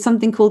created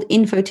something called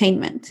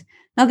infotainment.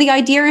 Now, the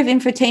idea of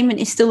infotainment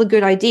is still a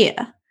good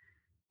idea.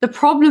 The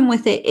problem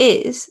with it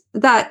is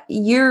that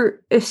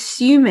you're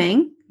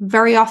assuming,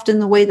 very often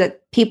the way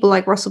that people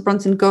like Russell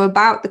Brunson go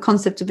about the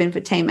concept of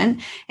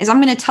infotainment is,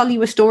 I'm going to tell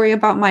you a story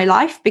about my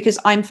life because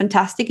I'm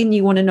fantastic and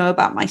you want to know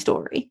about my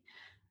story,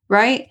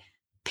 right?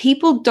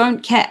 People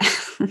don't care.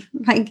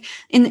 Like,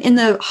 in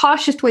the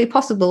harshest way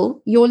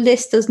possible, your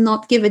list does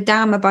not give a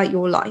damn about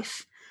your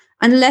life.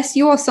 Unless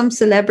you are some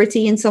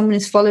celebrity and someone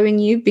is following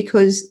you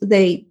because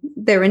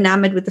they're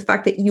enamored with the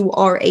fact that you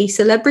are a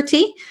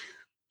celebrity,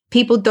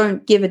 people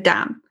don't give a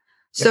damn.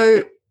 Yeah.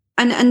 So,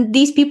 and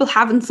these people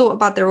haven't thought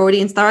about their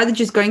audience. They're either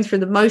just going through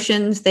the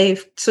motions,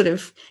 they've sort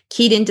of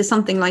keyed into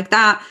something like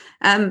that,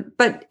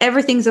 but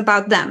everything's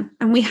about them.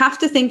 And we have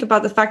to think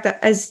about the fact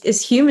that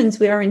as humans,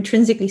 we are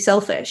intrinsically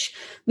selfish.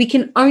 We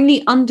can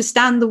only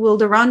understand the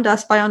world around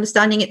us by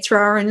understanding it through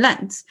our own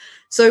lens.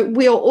 So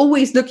we are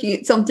always looking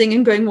at something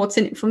and going, what's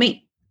in it for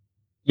me?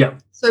 Yeah.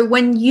 So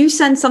when you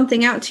send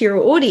something out to your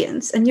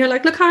audience and you're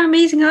like, look how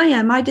amazing I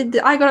am. I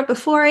got up at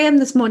 4 a.m.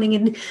 this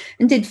morning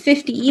and did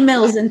 50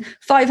 emails and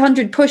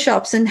 500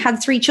 push-ups and had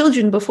 3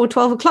 children before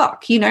 12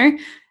 o'clock, you know,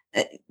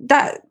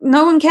 that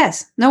no one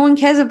cares. No one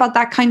cares about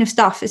that kind of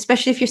stuff,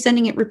 especially if you're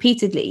sending it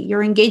repeatedly.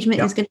 Your engagement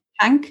is going to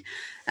tank.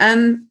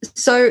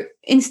 So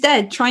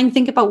instead, try and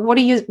think about what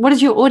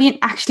does your audience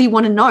actually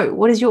want to know?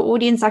 What is your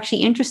audience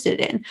actually interested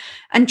in?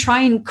 And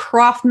try and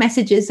craft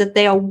messages that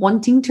they are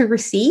wanting to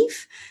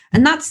receive.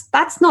 And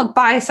that's not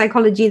bias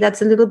psychology.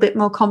 That's a little bit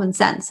more common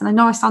sense. And I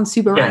know I sound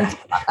super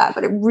ranty about that,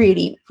 but it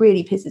really,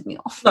 really pisses me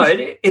off. No,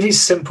 it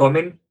is simple. I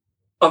mean,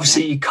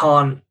 obviously you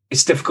can't,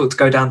 it's difficult to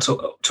go down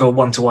to a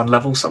one-to-one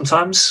level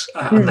sometimes,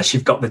 unless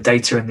you've got the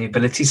data and the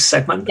ability to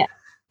segment,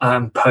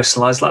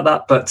 personalize like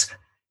that. But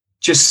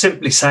just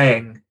simply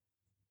saying,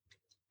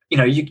 you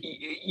know,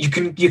 you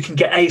can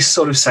get a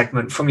sort of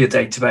segment from your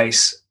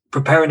database,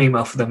 prepare an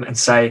email for them and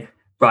say,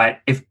 right,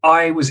 if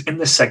I was in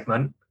this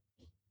segment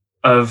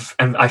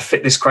and I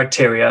fit this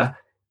criteria,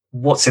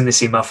 what's in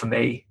this email for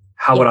me?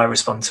 How would I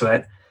respond to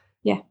it?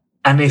 Yeah.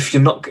 And if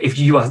you're not going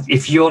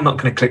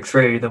to click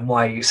through, then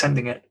why are you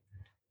sending it?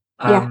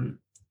 And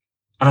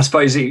I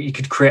suppose you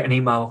could create an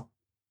email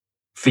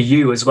for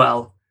you as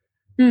well.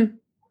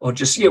 Or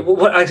just,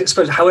 I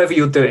suppose however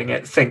you're doing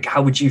it, think,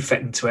 how would you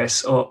fit into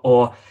this?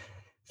 Or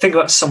think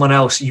about someone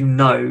else you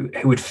know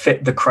who would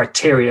fit the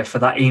criteria for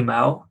that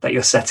email that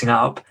you're setting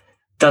up.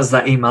 Does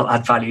that email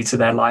add value to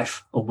their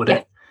life, or would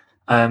it?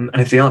 And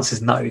if the answer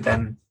is no,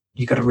 then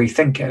you got to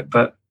rethink it.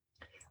 But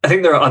I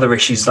think there are other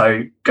issues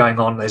though going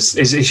on. There's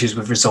issues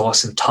with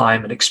resource and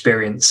time and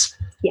experience,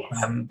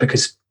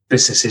 because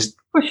businesses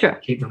for sure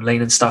keep them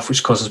lean and stuff,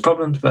 which causes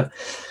problems. But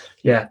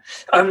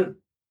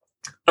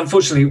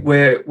unfortunately,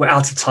 we're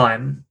out of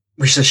time,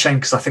 which is a shame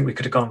because I think we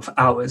could have gone on for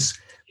hours.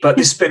 But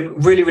this has been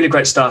really, really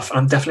great stuff. And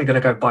I'm definitely going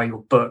to go buy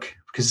your book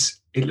because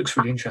it looks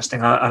really interesting.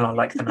 And I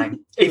like the name,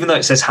 even though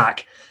it says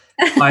hack.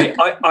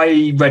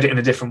 I read it in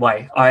a different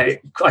way. I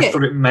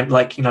thought it meant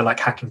like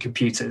hacking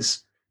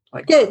computers.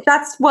 Like, good.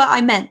 That's what I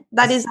meant.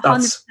 That's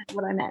 100%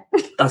 what I meant.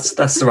 that's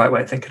the right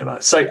way of thinking about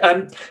it. So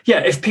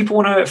if people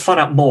want to find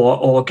out more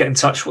or get in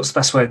touch, what's the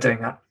best way of doing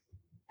that?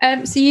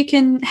 So you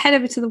can head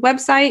over to the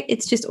website.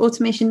 It's just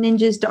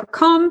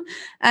automationninjas.com.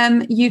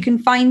 You can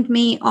find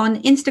me on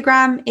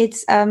Instagram.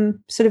 It's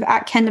sort of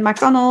at Kenda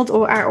MacDonald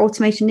or at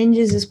Automation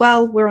Ninjas as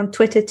well. We're on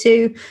Twitter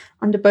too,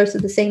 under both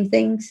of the same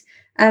things.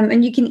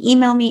 And you can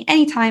email me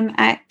anytime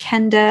at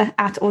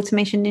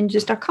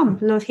kenda@automationninjas.com.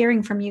 Love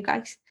hearing from you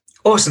guys.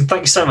 Awesome.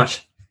 Thank you so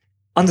much.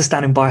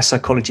 Understanding bias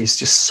psychology is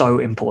just so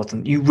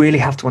important. You really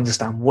have to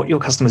understand what your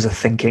customers are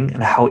thinking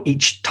and how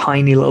each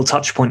tiny little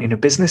touch point in a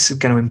business is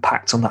going to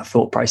impact on that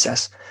thought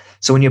process.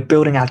 So when you're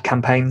building ad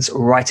campaigns,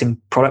 writing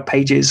product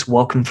pages,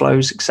 welcome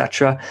flows,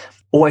 etc.,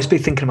 always be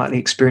thinking about the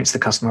experience the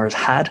customer has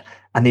had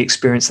and the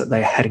experience that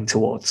they're heading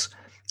towards.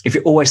 If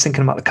you're always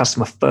thinking about the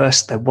customer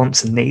first, their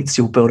wants and needs,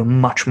 you'll build a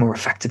much more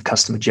effective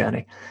customer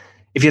journey.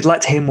 If you'd like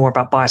to hear more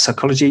about buyer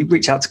psychology,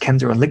 reach out to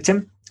Kendra on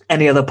LinkedIn.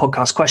 Any other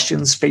podcast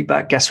questions,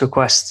 feedback, guest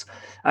requests,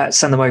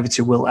 send them over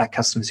to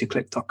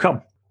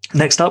will@customerswhoclick.com.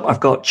 Next up,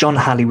 I've got John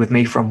Halley with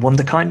me from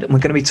Wonderkind, and we're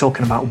going to be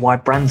talking about why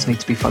brands need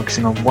to be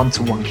focusing on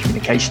one-to-one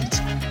communications.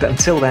 But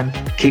until then,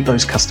 keep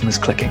those customers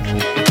clicking.